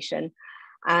presentation,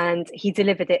 and he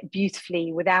delivered it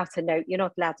beautifully without a note. You're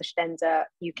not allowed to stender,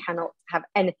 you cannot have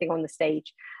anything on the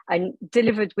stage, and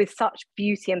delivered with such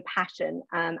beauty and passion,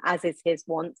 as is his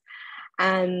wont.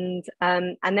 And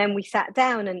then we sat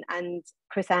down, and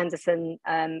Chris Anderson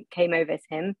came over to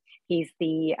him. He's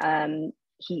the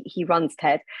he runs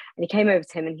TED, and he came over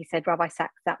to him and he said, "Rabbi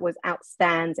Sachs, that was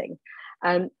outstanding.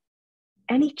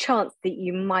 Any chance that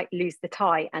you might lose the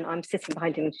tie?" And I'm sitting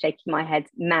behind him and shaking my head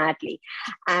madly.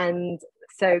 And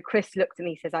so Chris looked at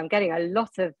me and says, "I'm getting a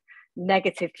lot of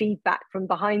negative feedback from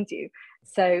behind you."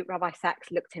 So Rabbi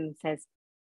Sachs looked at him and says,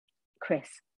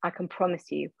 "Chris, I can promise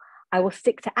you, I will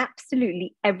stick to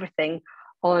absolutely everything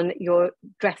on your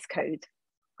dress code.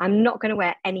 I'm not going to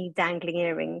wear any dangling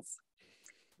earrings,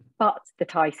 but the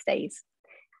tie stays."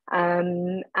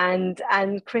 And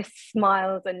Chris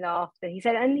smiled and laughed, and he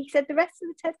said, "The rest of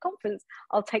the TED conference,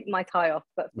 I'll take my tie off,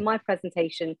 but for my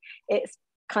presentation, it's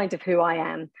kind of who I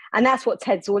am." And that's what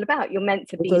TED's all about. You're meant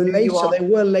to be who you are. There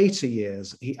were later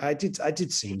years. I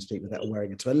did see him speak without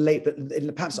wearing it.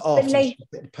 But perhaps after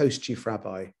post Chief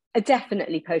Rabbi.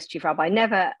 Definitely post Chief Rabbi.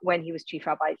 Never when he was Chief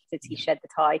Rabbi did he shed the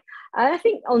tie. I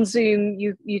think on Zoom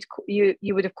you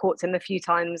would have caught him a few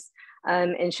times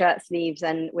in shirt sleeves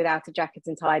and without a jacket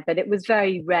and tie, but it was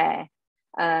very rare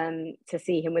to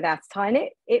see him without a tie, and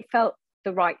it felt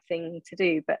the right thing to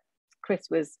do. But Chris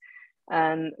was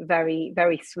very,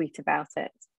 very sweet about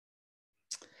it.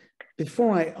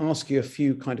 Before I ask you a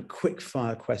few kind of quick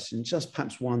fire questions, just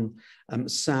perhaps one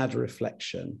sad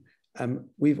reflection.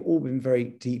 We've all been very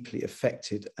deeply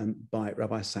affected by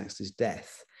Rabbi Sachs's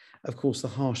death. Of course, the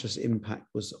harshest impact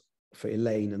was for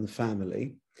Elaine and the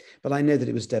family, but I know that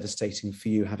it was devastating for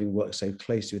you, having worked so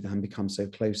closely with him and become so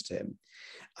close to him.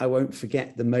 I won't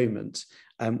forget the moment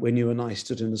when you and I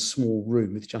stood in a small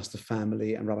room with just the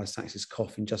family and Rabbi Sachs's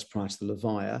coffin just prior to the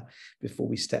Levaya, before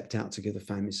we stepped out to give the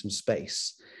family some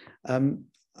space.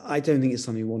 I don't think it's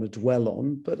something we want to dwell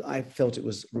on, but I felt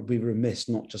we were remiss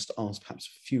not just to ask perhaps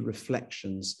a few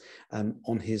reflections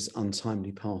on his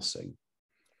untimely passing.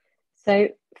 So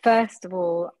first of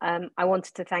all, I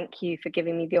wanted to thank you for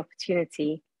giving me the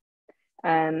opportunity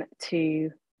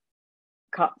to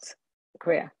cut the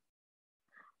career.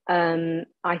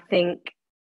 I think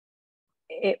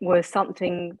it was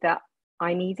something that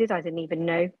I needed. I didn't even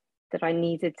know that I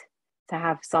needed to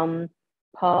have some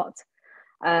part.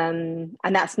 And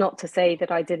that's not to say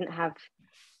that I didn't have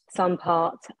some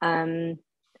part in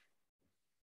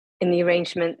the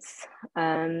arrangements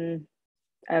of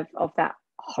that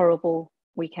horrible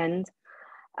weekend.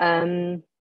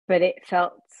 But it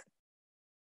felt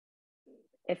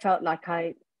like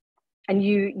and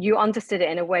you understood it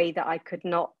in a way that I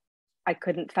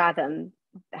couldn't fathom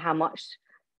how much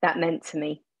that meant to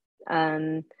me,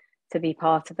 to be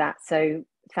part of that. So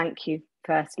thank you,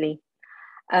 firstly.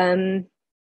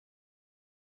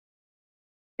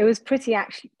 It was pretty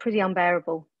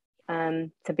unbearable,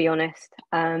 to be honest.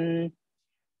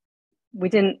 We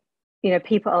didn't,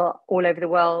 people all over the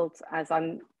world, as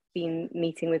I'm been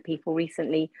meeting with people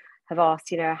recently, have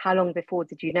asked, how long before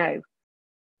did you know?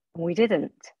 And we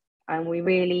didn't. And we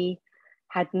really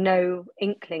had no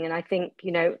inkling. And I think,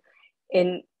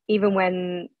 even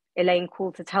when Elaine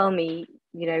called to tell me,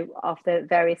 after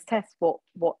various tests,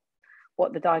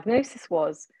 what the diagnosis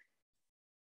was,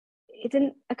 it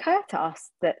didn't occur to us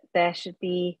that there should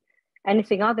be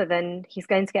anything other than he's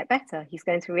going to get better. He's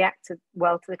going to react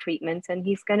well to the treatment, and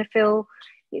he's going to feel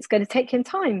it's going to take him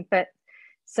time. But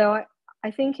so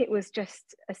I think it was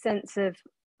just a sense of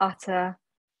utter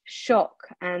shock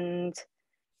and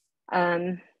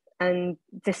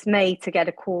dismay to get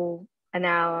a call an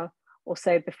hour or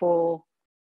so before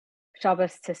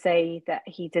Shabbos to say that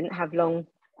he didn't have long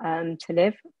to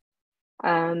live,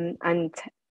 and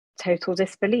total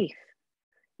disbelief.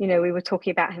 We were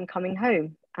talking about him coming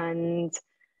home, and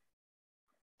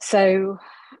so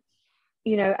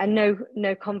and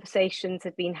no conversations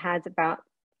had been had about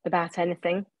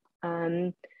anything.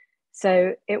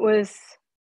 So it was,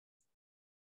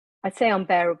 I'd say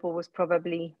unbearable was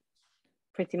probably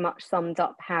pretty much summed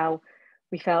up how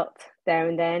we felt there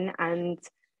and then, and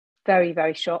very,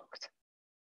 very shocked.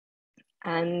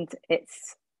 And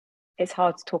it's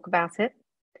hard to talk about it.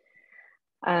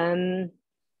 But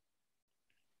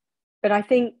I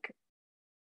think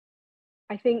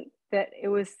that it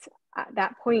was at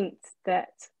that point that,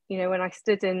 when I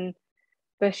stood in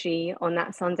Bushy on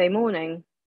that Sunday morning,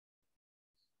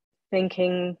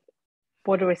 thinking,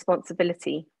 what a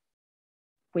responsibility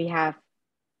we have.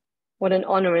 What an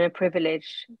honor and a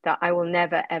privilege that I will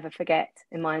never, ever forget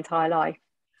in my entire life.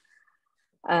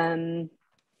 And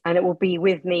it will be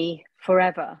with me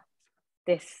forever,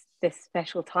 this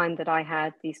special time that I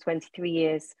had, these 23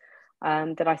 years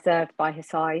that I served by his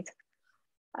side.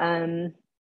 But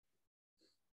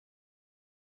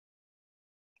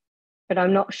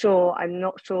I'm not sure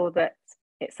that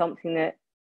it's something that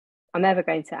I'm ever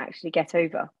going to actually get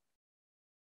over.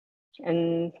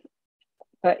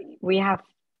 But we have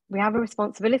a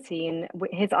responsibility, and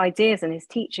his ideas and his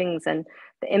teachings and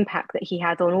the impact that he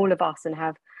had on all of us, and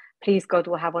please God,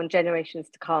 will have on generations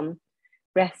to come,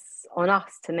 rests on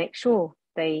us to make sure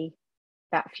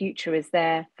that future is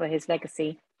there for his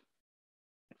legacy.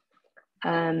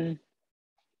 But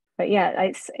yeah,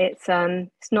 it's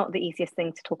not the easiest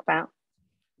thing to talk about.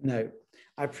 No,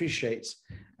 I appreciate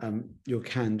your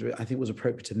candor. I think it was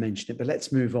appropriate to mention it, but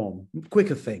let's move on.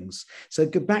 Quicker things. So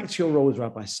go back to your role as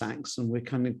Rabbi Sachs, and we're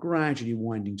kind of gradually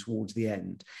winding towards the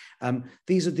end.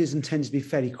 These intended to be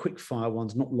fairly quick fire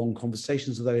ones, not long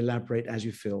conversations, although elaborate as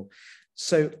you feel.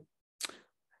 So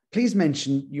please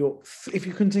mention if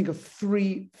you can think of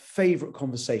 3 favorite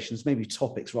conversations, maybe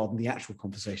topics rather than the actual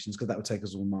conversations, because that would take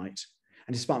us all night.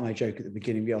 And despite my joke at the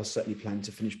beginning, we are certainly planning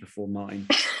to finish before 9.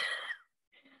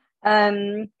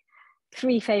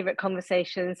 3 favorite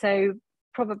conversations. So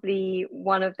probably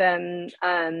one of them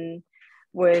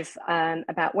was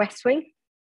about West Wing.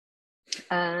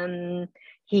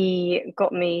 He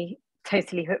got me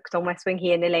totally hooked on West Wing.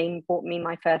 He and Elaine bought me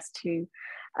my first 2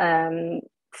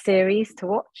 series to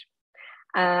watch.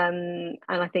 And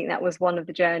I think that was one of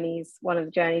the journeys.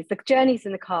 The journeys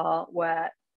in the car were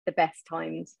the best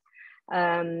times,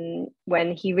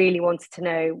 when he really wanted to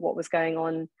know what was going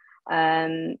on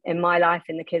in my life,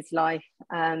 in the kids' life.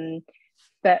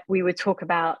 But we would talk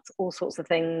about all sorts of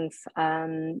things.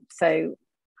 So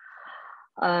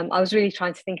I was really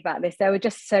trying to think about this. There were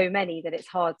just so many that it's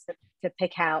hard to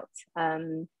pick out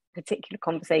particular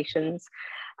conversations.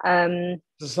 It's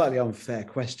a slightly unfair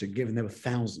question, given there were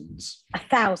thousands.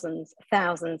 Thousands.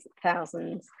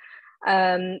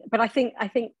 But I think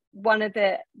one of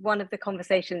the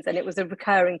conversations, and it was a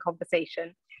recurring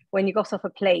conversation, when you got off a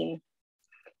plane,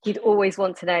 he'd always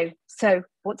want to know, so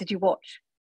what did you watch?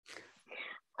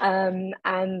 And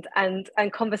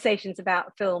conversations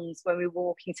about films when we were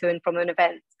walking to and from an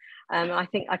event. I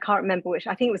can't remember which.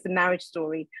 I think it was The Marriage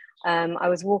Story. We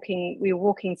were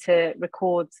walking to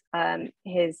record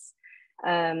his.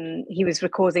 He was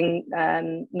recording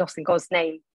Not in God's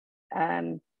Name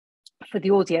for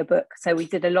the audiobook. So we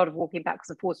did a lot of walking backwards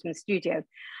and forwards from the studio,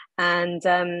 and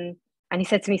he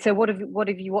said to me, "So what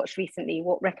have you watched recently?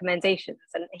 What recommendations?"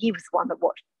 And he was the one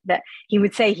that he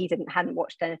would say he hadn't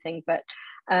watched anything, but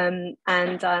I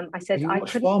said, he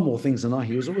watched far more things than I.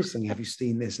 He was always saying, "Have you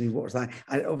seen this?" And he watched that.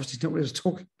 I obviously don't know what he was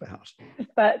talking about.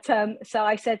 But so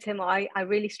I said to him, I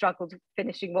really struggled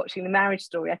finishing watching The Marriage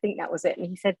Story. I think that was it. And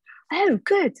he said, "Oh,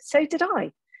 good. So did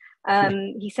I."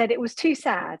 He said it was too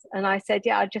sad, and I said,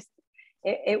 "Yeah,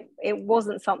 it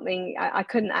wasn't something I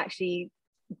couldn't actually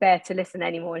bear to listen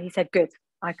anymore." And he said, "Good,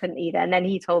 I couldn't either." And then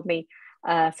he told me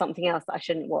something else that I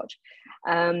shouldn't watch.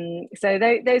 So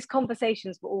those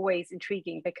conversations were always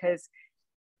intriguing, because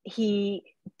he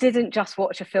didn't just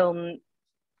watch a film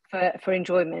for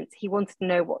enjoyment. He wanted to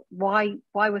know why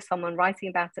was someone writing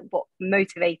about it, what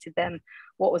motivated them,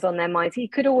 what was on their minds. He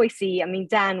could always see. I mean,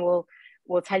 Dan will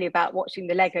tell you about watching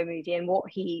the Lego Movie and what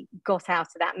he got out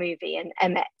of that movie, and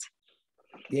Emmett.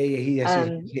 Yeah.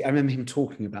 I remember him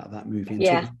talking about that movie and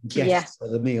talking to guests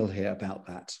at the meal here about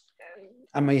that.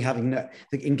 And me having the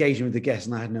engagement with the guests,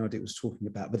 and I had no idea what it was talking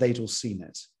about, but they'd all seen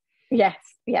it. Yes,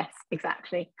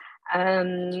 exactly.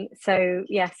 So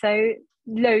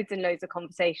loads and loads of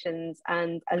conversations,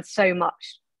 and so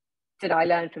much did I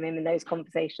learn from him in those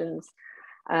conversations.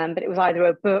 But it was either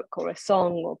a book or a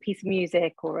song or a piece of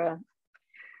music or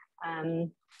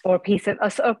a piece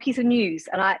of news.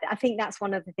 And I think that's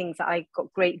one of the things that I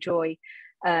got great joy.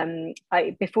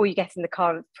 Before you get in the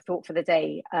car for thought for the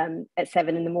day at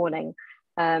 7 a.m,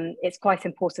 it's quite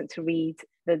important to read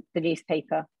the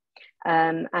newspaper.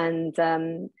 And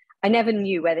I never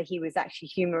knew whether he was actually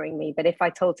humouring me, but if I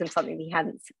told him something he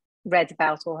hadn't read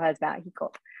about or heard about, he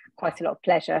got quite a lot of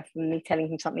pleasure from me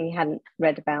telling him something he hadn't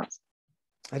read about.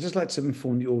 I'd just like to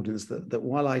inform the audience that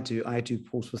while I do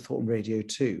Portsmouth Thought Radio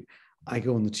too, I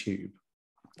go on the tube.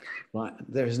 Right,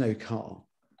 there is no car.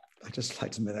 I'd just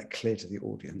like to make that clear to the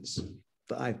audience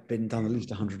that I've done at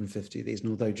least 150 of these, and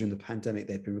although during the pandemic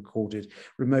they've been recorded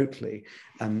remotely,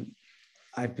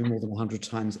 I've been more than 100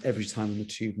 times, every time on the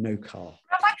tube, no car.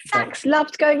 Rabbi Sachs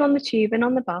loved going on the tube and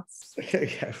on the bus.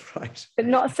 Yeah, right. But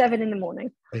not at 7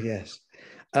 a.m. Yes.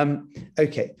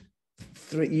 Okay.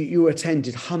 You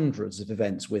attended hundreds of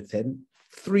events with him.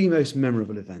 3 most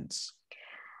memorable events.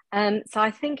 So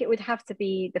I think it would have to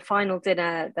be the final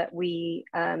dinner that we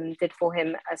did for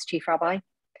him as Chief Rabbi.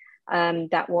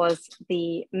 That was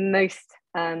the most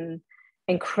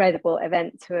incredible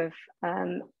event to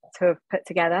have put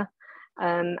together.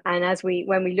 And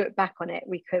when we look back on it,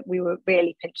 we were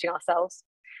really pinching ourselves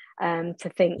to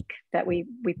think that we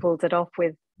pulled it off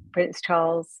with Prince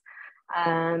Charles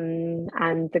and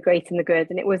the great and the good.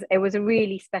 And it was a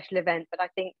really special event. But I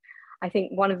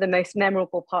think one of the most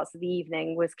memorable parts of the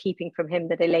evening was keeping from him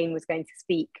that Elaine was going to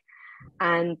speak,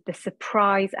 and the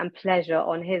surprise and pleasure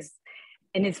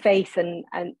in his face, and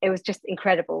it was just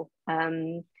incredible.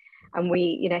 And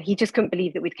he just couldn't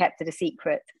believe that we'd kept it a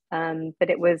secret. But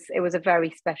it was a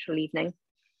very special evening.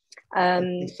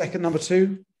 Second, number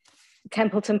 2,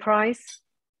 Templeton Prize.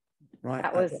 Right,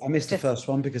 I missed the first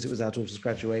one because it was our daughter's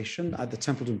graduation. At the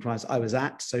Templeton Prize I was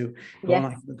at. So what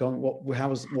about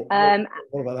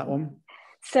that one?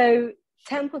 So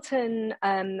Templeton,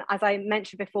 as I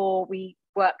mentioned before, we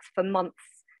worked for months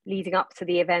leading up to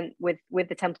the event with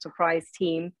the Templeton Prize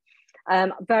team.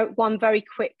 One very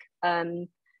quick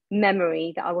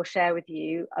memory that I will share with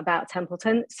you about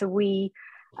Templeton. So we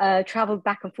travelled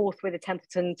back and forth with the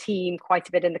Templeton team quite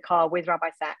a bit in the car with Rabbi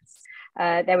Sachs.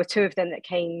 There were 2 of them that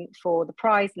came for the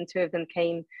prize, and 2 of them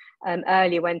came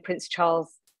earlier when Prince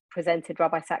Charles presented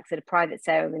Rabbi Sachs at a private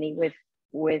ceremony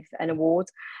with an award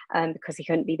because he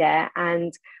couldn't be there.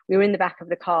 And we were in the back of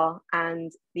the car,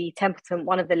 and the Templeton,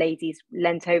 one of the ladies,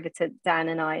 leant over to Dan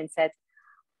and I and said,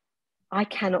 "I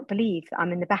cannot believe that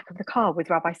I'm in the back of the car with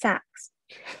Rabbi Sachs."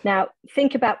 Now,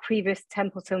 think about previous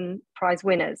Templeton Prize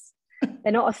winners.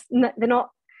 They're not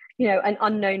an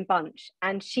unknown bunch.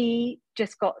 And she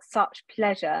just got such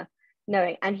pleasure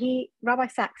knowing. And Rabbi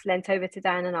Sachs leant over to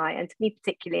Dan and I, and to me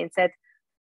particularly, and said,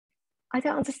 "I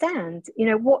don't understand,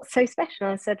 what's so special?"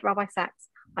 And I said, "Rabbi Sachs,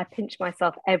 I pinch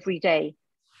myself every day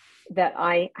that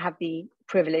I have the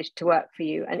privilege to work for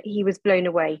you." And he was blown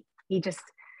away. He just,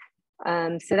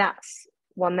 so that's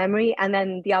one memory. And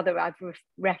then the other I've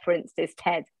referenced is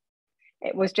Ted.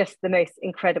 It was just the most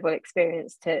incredible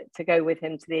experience to go with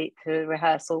him to the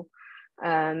rehearsal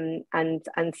and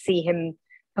see him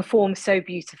perform so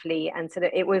beautifully. And so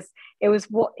that it was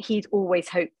what he'd always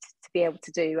hoped to be able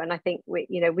to do. And I think we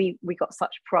got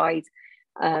such pride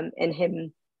in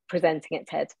him presenting at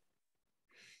TED.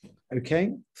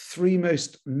 Okay, 3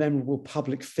 most memorable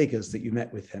public figures that you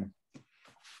met with him.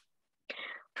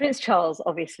 Prince Charles,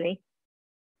 obviously.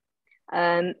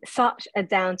 Such a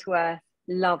down-to-earth,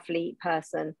 lovely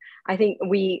person. I think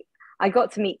I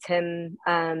got to meet him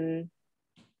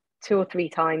 2 or 3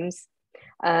 times,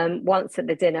 once at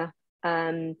the dinner,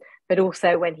 but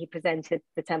also when he presented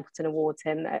the Templeton Award to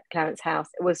him at Clarence House.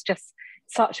 It was just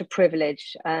such a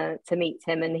privilege to meet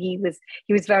him, and he was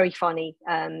very funny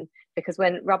because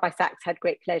when Rabbi Sachs had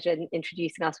great pleasure in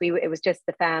introducing us, it was just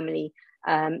the family,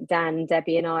 Dan,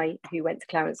 Debbie and I, who went to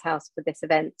Clarence House for this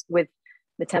event with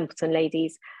the Templeton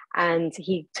ladies, and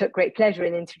he took great pleasure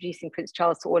in introducing Prince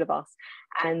Charles to all of us.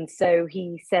 And so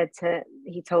he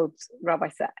told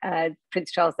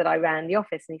Prince Charles that I ran the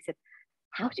office, and he said,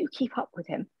 "How do you keep up with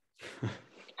him?"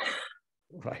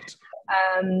 Right.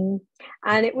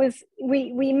 And it was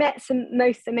we met some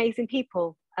most amazing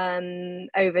people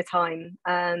over time.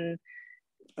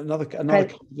 Another couple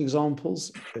of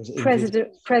examples.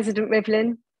 President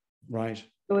Rivlin. Right.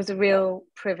 It was a real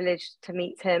privilege to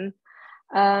meet him.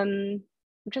 I'm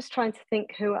just trying to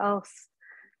think who else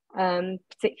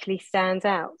particularly stands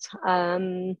out.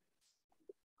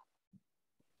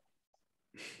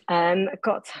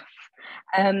 Got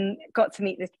to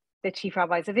meet the chief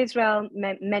rabbis of Israel,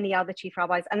 many other chief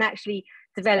rabbis, and actually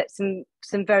developed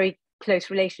some very close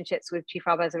relationships with chief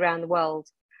rabbis around the world.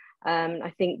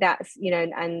 I think that's,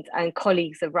 and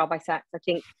colleagues of Rabbi Sachs, I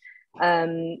think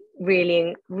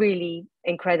really, really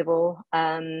incredible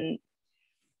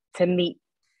to meet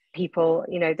people,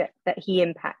 that he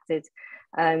impacted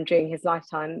during his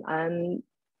lifetime.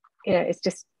 it's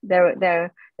just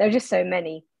there are just so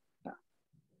many.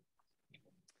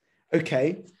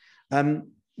 Okay.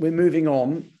 We're moving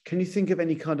on. Can you think of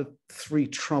any kind of 3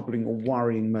 troubling or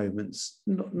worrying moments,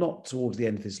 not towards the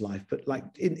end of his life, but like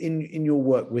in your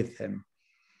work with him?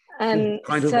 Kind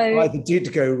of either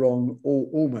did go wrong or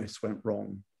almost went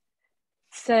wrong.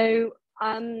 So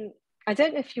I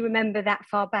don't know if you remember that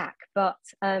far back, but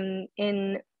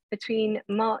in between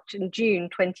March and June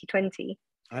 2020.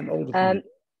 I'm older than you.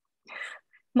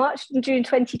 March and June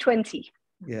 2020.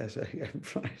 Yes, yeah,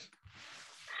 right.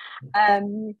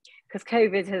 Because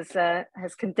COVID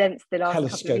has condensed the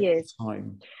last couple of years.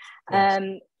 Time.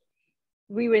 Yes.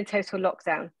 We were in total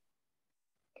lockdown,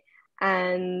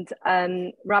 and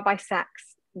Rabbi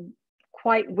Sachs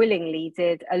quite willingly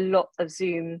did a lot of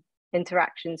Zoom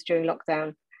interactions during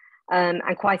lockdown, and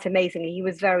quite amazingly, he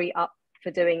was very up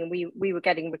for doing. And we were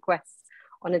getting requests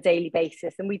on a daily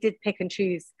basis, and we did pick and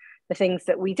choose the things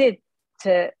that we did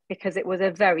because it was a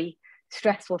very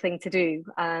stressful thing to do.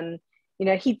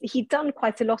 He'd done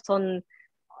quite a lot on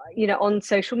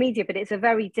social media, but it's a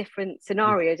very different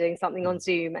scenario doing something on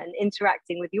Zoom and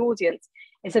interacting with the audience.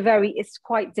 It's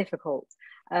quite difficult.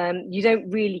 You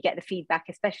don't really get the feedback,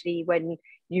 especially when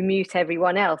you mute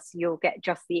everyone else. You'll get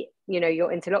just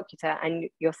your interlocutor and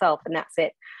yourself, and that's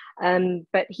it.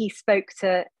 But he spoke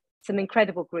to some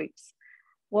incredible groups.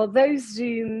 Well, those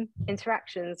Zoom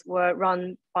interactions were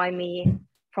run by me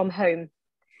from home,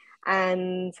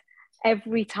 and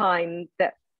every time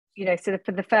that, sort of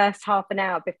for the first half an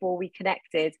hour before we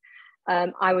connected,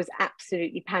 I was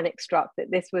absolutely panic struck that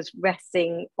this was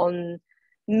resting on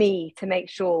me to make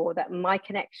sure that my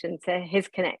connection to his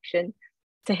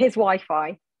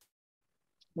Wi-Fi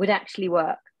would actually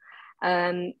work.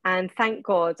 And thank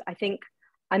God, I think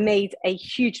I made a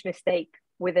huge mistake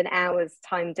with an hour's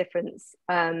time difference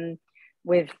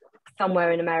with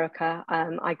somewhere in America.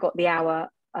 I got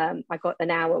 1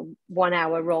 hour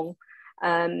wrong.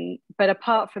 But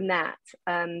apart from that,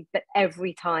 but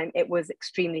every time it was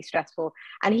extremely stressful.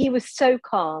 And he was so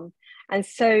calm and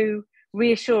so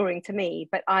reassuring to me,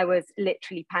 but I was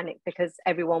literally panicked because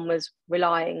everyone was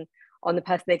relying on the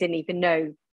person they didn't even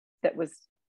know that was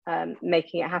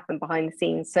making it happen behind the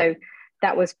scenes. So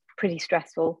that was pretty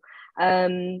stressful.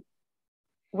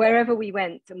 Wherever we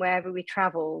went and wherever we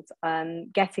traveled,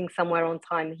 getting somewhere on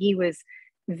time, he was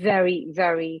very,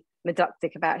 very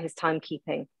medactic about his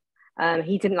timekeeping.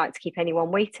 He didn't like to keep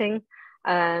anyone waiting.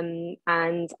 And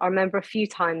I remember a few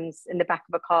times in the back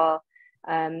of a car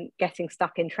getting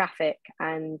stuck in traffic,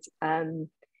 and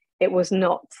it was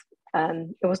not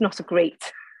a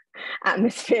great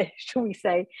atmosphere, shall we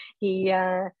say.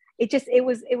 It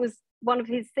was one of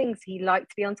his things. He liked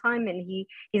to be on time, and he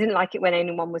didn't like it when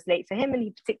anyone was late for him, and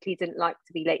he particularly didn't like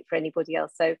to be late for anybody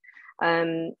else. So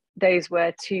those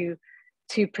were two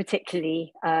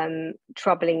particularly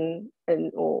troubling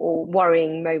or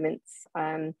worrying moments,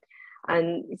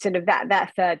 and sort of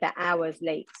that hours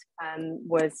late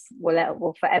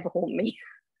will forever haunt me.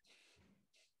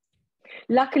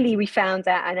 Luckily, we found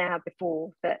out an hour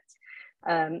before that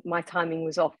my timing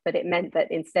was off, but it meant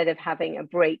that instead of having a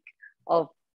break of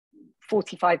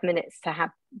 45 minutes to have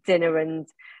dinner and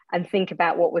think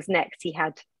about what was next, he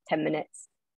had 10 minutes.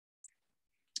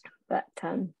 But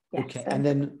yeah. Okay, and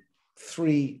then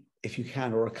 3, if you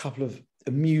can, or a couple of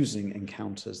amusing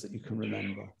encounters that you can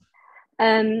remember.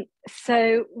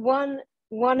 So one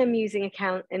amusing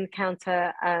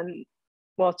encounter,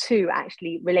 well, 2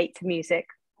 actually relate to music.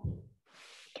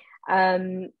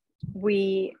 I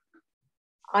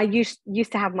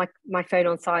used to have my phone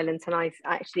on silent, and I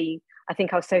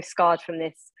think I was so scarred from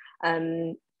this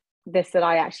that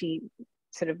I actually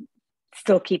sort of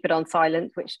still keep it on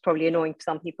silent, which is probably annoying for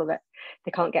some people that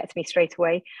they can't get to me straight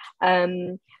away.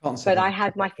 But I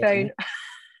had my phone.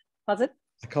 Pardon?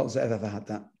 I can't say I've ever had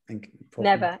that.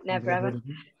 Never ever.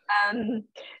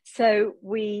 So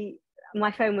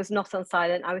my phone was not on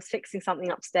silent. I was fixing something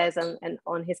upstairs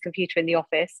on his computer in the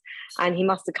office, and he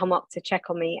must have come up to check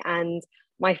on me, and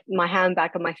my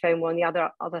handbag and my phone were on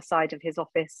the other side of his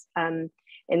office in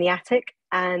the attic,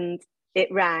 and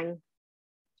it rang,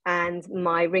 and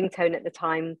my ringtone at the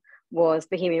time was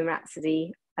Bohemian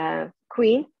Rhapsody,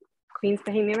 Queen's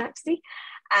Bohemian Rhapsody,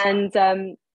 and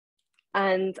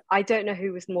I don't know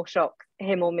who was more shocked,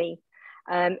 him or me.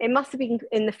 It must have been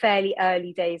in the fairly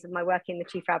early days of my work in the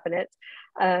chief rabbinate,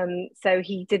 so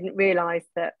he didn't realise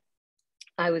that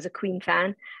I was a Queen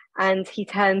fan, and he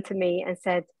turned to me and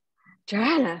said,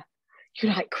 "Joanna, you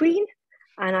like Queen?"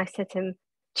 And I said to him,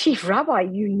 "Chief Rabbi,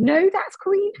 you know that's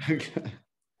Queen."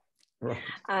 Right.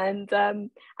 And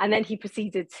then he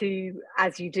proceeded to,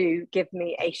 as you do, give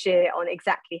me a share on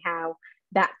exactly how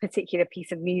that particular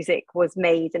piece of music was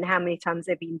made and how many times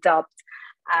they've been dubbed,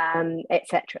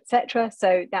 etc., etc.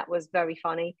 So that was very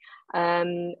funny.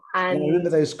 And I remember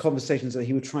those conversations that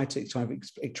he would try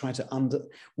to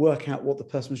work out what the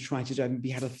person was trying to do. I mean, he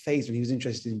had a phase when he was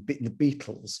interested in the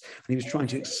Beatles, and he was trying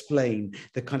to explain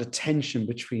the kind of tension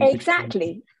between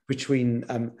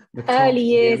early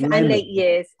years and late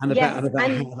years, and how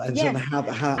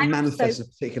that manifests a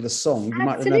particular song. You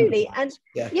might remember that. And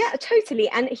yeah, totally.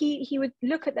 And he would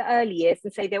look at the early years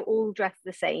and say they're all dressed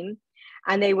the same,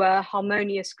 and they were a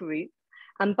harmonious group.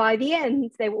 And by the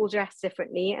end, they were all dressed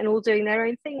differently and all doing their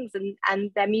own things.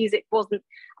 And their music wasn't,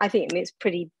 I mean, it's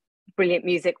pretty brilliant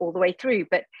music all the way through,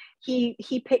 but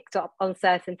he picked up on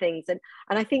certain things. And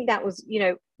I think that was, you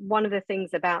know, one of the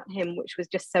things about him, which was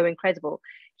just so incredible.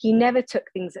 He never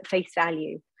took things at face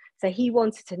value. So he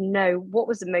wanted to know what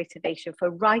was the motivation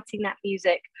for writing that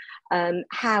music,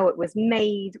 how it was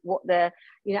made, what the,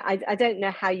 you know, I don't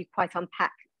know how you quite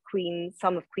unpack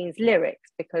some of Queen's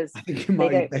lyrics, because they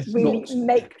don't really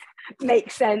make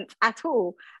sense at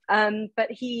all. But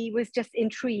he was just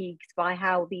intrigued by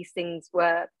how these things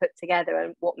were put together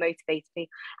and what motivated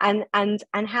people,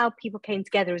 and how people came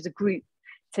together as a group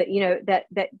to, you know, that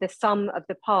the sum of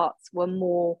the parts were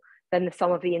more than the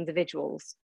sum of the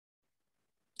individuals.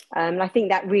 And I think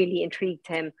that really intrigued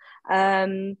him.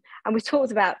 And we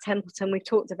talked about Templeton, we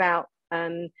talked about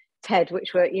Ted,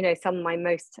 which were, you know, some of my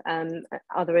most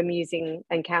other amusing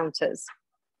encounters.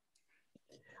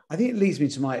 I think it leads me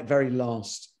to my very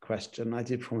last question. I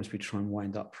did promise we'd try and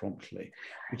wind up promptly,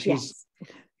 which is,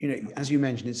 you know, as you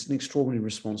mentioned, it's an extraordinary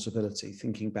responsibility,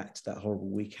 thinking back to that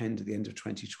horrible weekend at the end of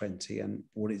 2020 and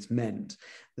what it's meant,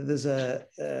 that there's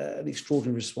an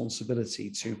extraordinary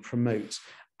responsibility to promote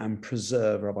and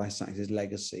preserve Rabbi Sacks'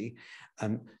 legacy,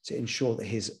 to ensure that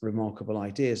his remarkable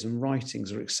ideas and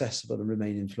writings are accessible and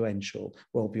remain influential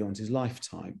well beyond his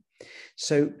lifetime.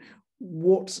 So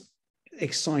what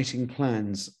exciting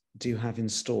plans do you have in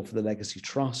store for the Legacy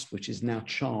Trust, which is now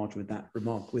charged with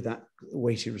that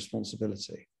weighty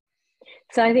responsibility?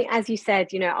 So I think, as you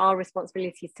said, you know, our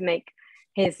responsibility is to make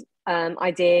his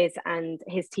ideas and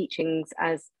his teachings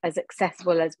as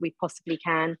accessible as we possibly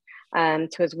can,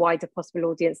 to as wide a possible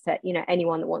audience that, you know,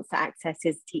 anyone that wants to access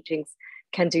his teachings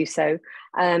can do so.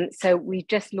 So we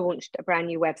just launched a brand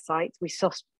new website. We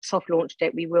soft launched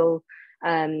it. We will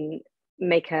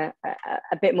make a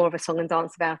bit more of a song and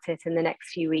dance about it in the next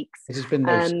few weeks. It has been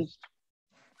noticed.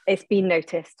 It's been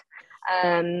noticed.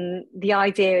 The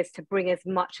idea is to bring as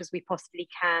much as we possibly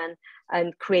can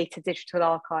and create a digital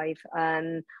archive,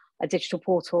 a digital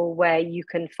portal where you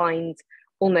can find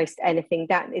almost anything.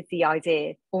 That is the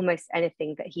idea, almost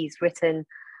anything that he's written,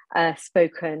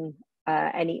 spoken,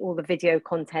 all the video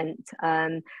content.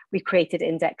 We created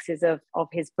indexes of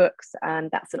his books,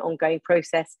 and that's an ongoing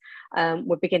process.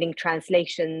 We're beginning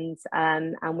translations,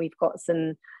 and we've got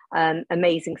some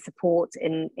amazing support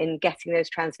in getting those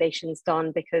translations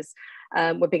done, because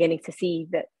we're beginning to see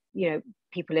that, you know,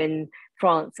 people in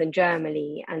France and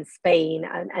Germany and Spain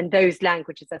and those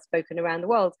languages are spoken around the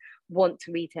world want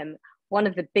to read him. One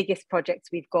of the biggest projects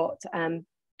we've got,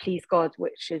 Please God,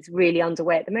 which is really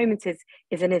underway at the moment, is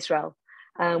in Israel.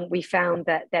 We found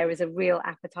that there is a real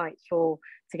appetite to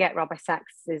get Rabbi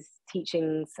Sacks'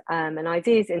 teachings and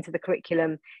ideas into the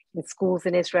curriculum in schools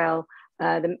in Israel.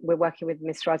 We're working with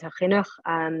Misrad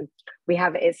HaChinuch.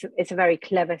 It's a very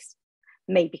clever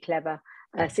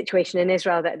situation in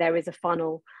Israel, that there is a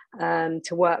funnel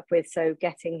to work with. So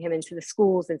getting him into the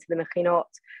schools, into the mechinot,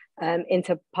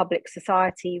 into public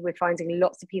society. We're finding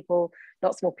lots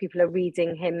more people are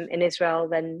reading him in Israel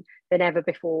than ever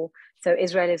before. So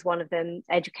Israel is one of them.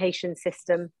 Education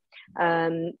system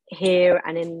here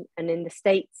and in the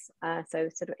States, so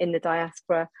sort of in the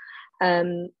diaspora.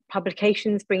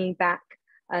 Publications, bringing back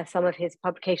some of his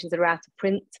publications that are out of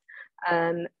print,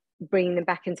 bringing them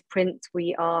back into print.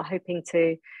 We are hoping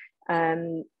to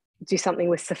do something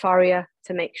with Safaria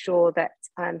to make sure that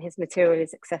his material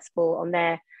is accessible on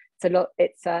there.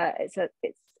 It's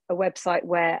a website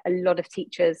where a lot of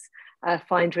teachers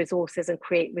find resources and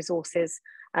create resources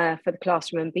for the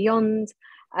classroom and beyond.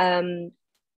 On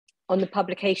the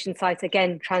publication site,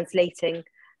 again, translating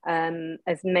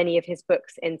as many of his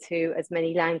books into as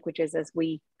many languages as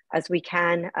we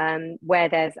can, where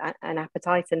there's an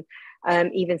appetite,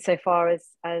 and even so far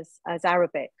as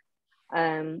Arabic.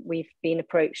 We've been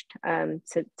approached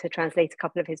to translate a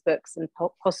couple of his books and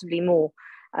possibly more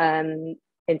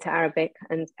into Arabic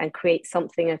and create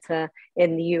something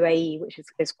in the UAE, which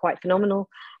is quite phenomenal.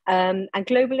 And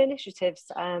global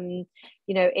initiatives, you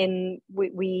know,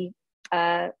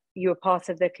 you were part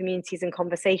of the Communities in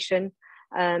Conversation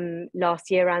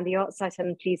last year around the art site,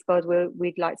 and please God,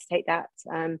 we'd like to take that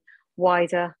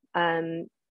wider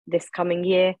this coming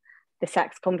year. The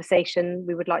Sacks conversation,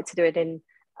 we would like to do it in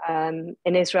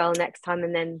Israel next time,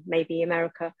 and then maybe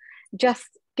America. Just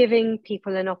giving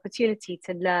people an opportunity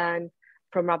to learn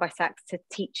from Rabbi Sacks, to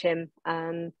teach him,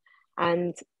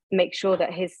 and make sure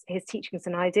that his teachings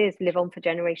and ideas live on for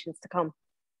generations to come.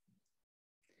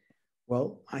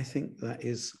 Well, I think that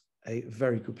is a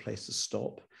very good place to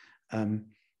stop.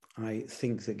 I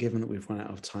think that given that we've run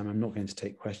out of time, I'm not going to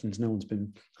take questions. No one's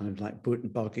been kind of like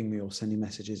bugging me or sending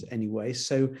messages anyway.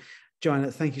 So,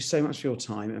 Joanna, thank you so much for your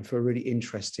time and for a really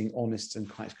interesting, honest, and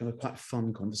quite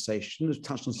fun conversation. We've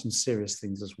touched on some serious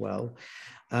things as well.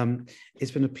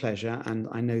 It's been a pleasure, and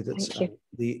I know that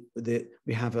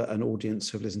we have an audience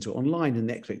who have listened to it online, and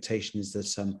the expectation is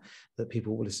that that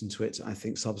people will listen to it. I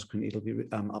think subsequently it'll be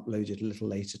uploaded a little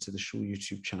later to the Shul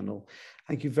YouTube channel.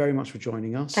 Thank you very much for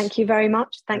joining us. Thank you very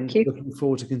much. Thank you. Looking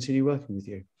forward to continue working with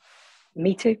you.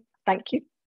 Me too. Thank you.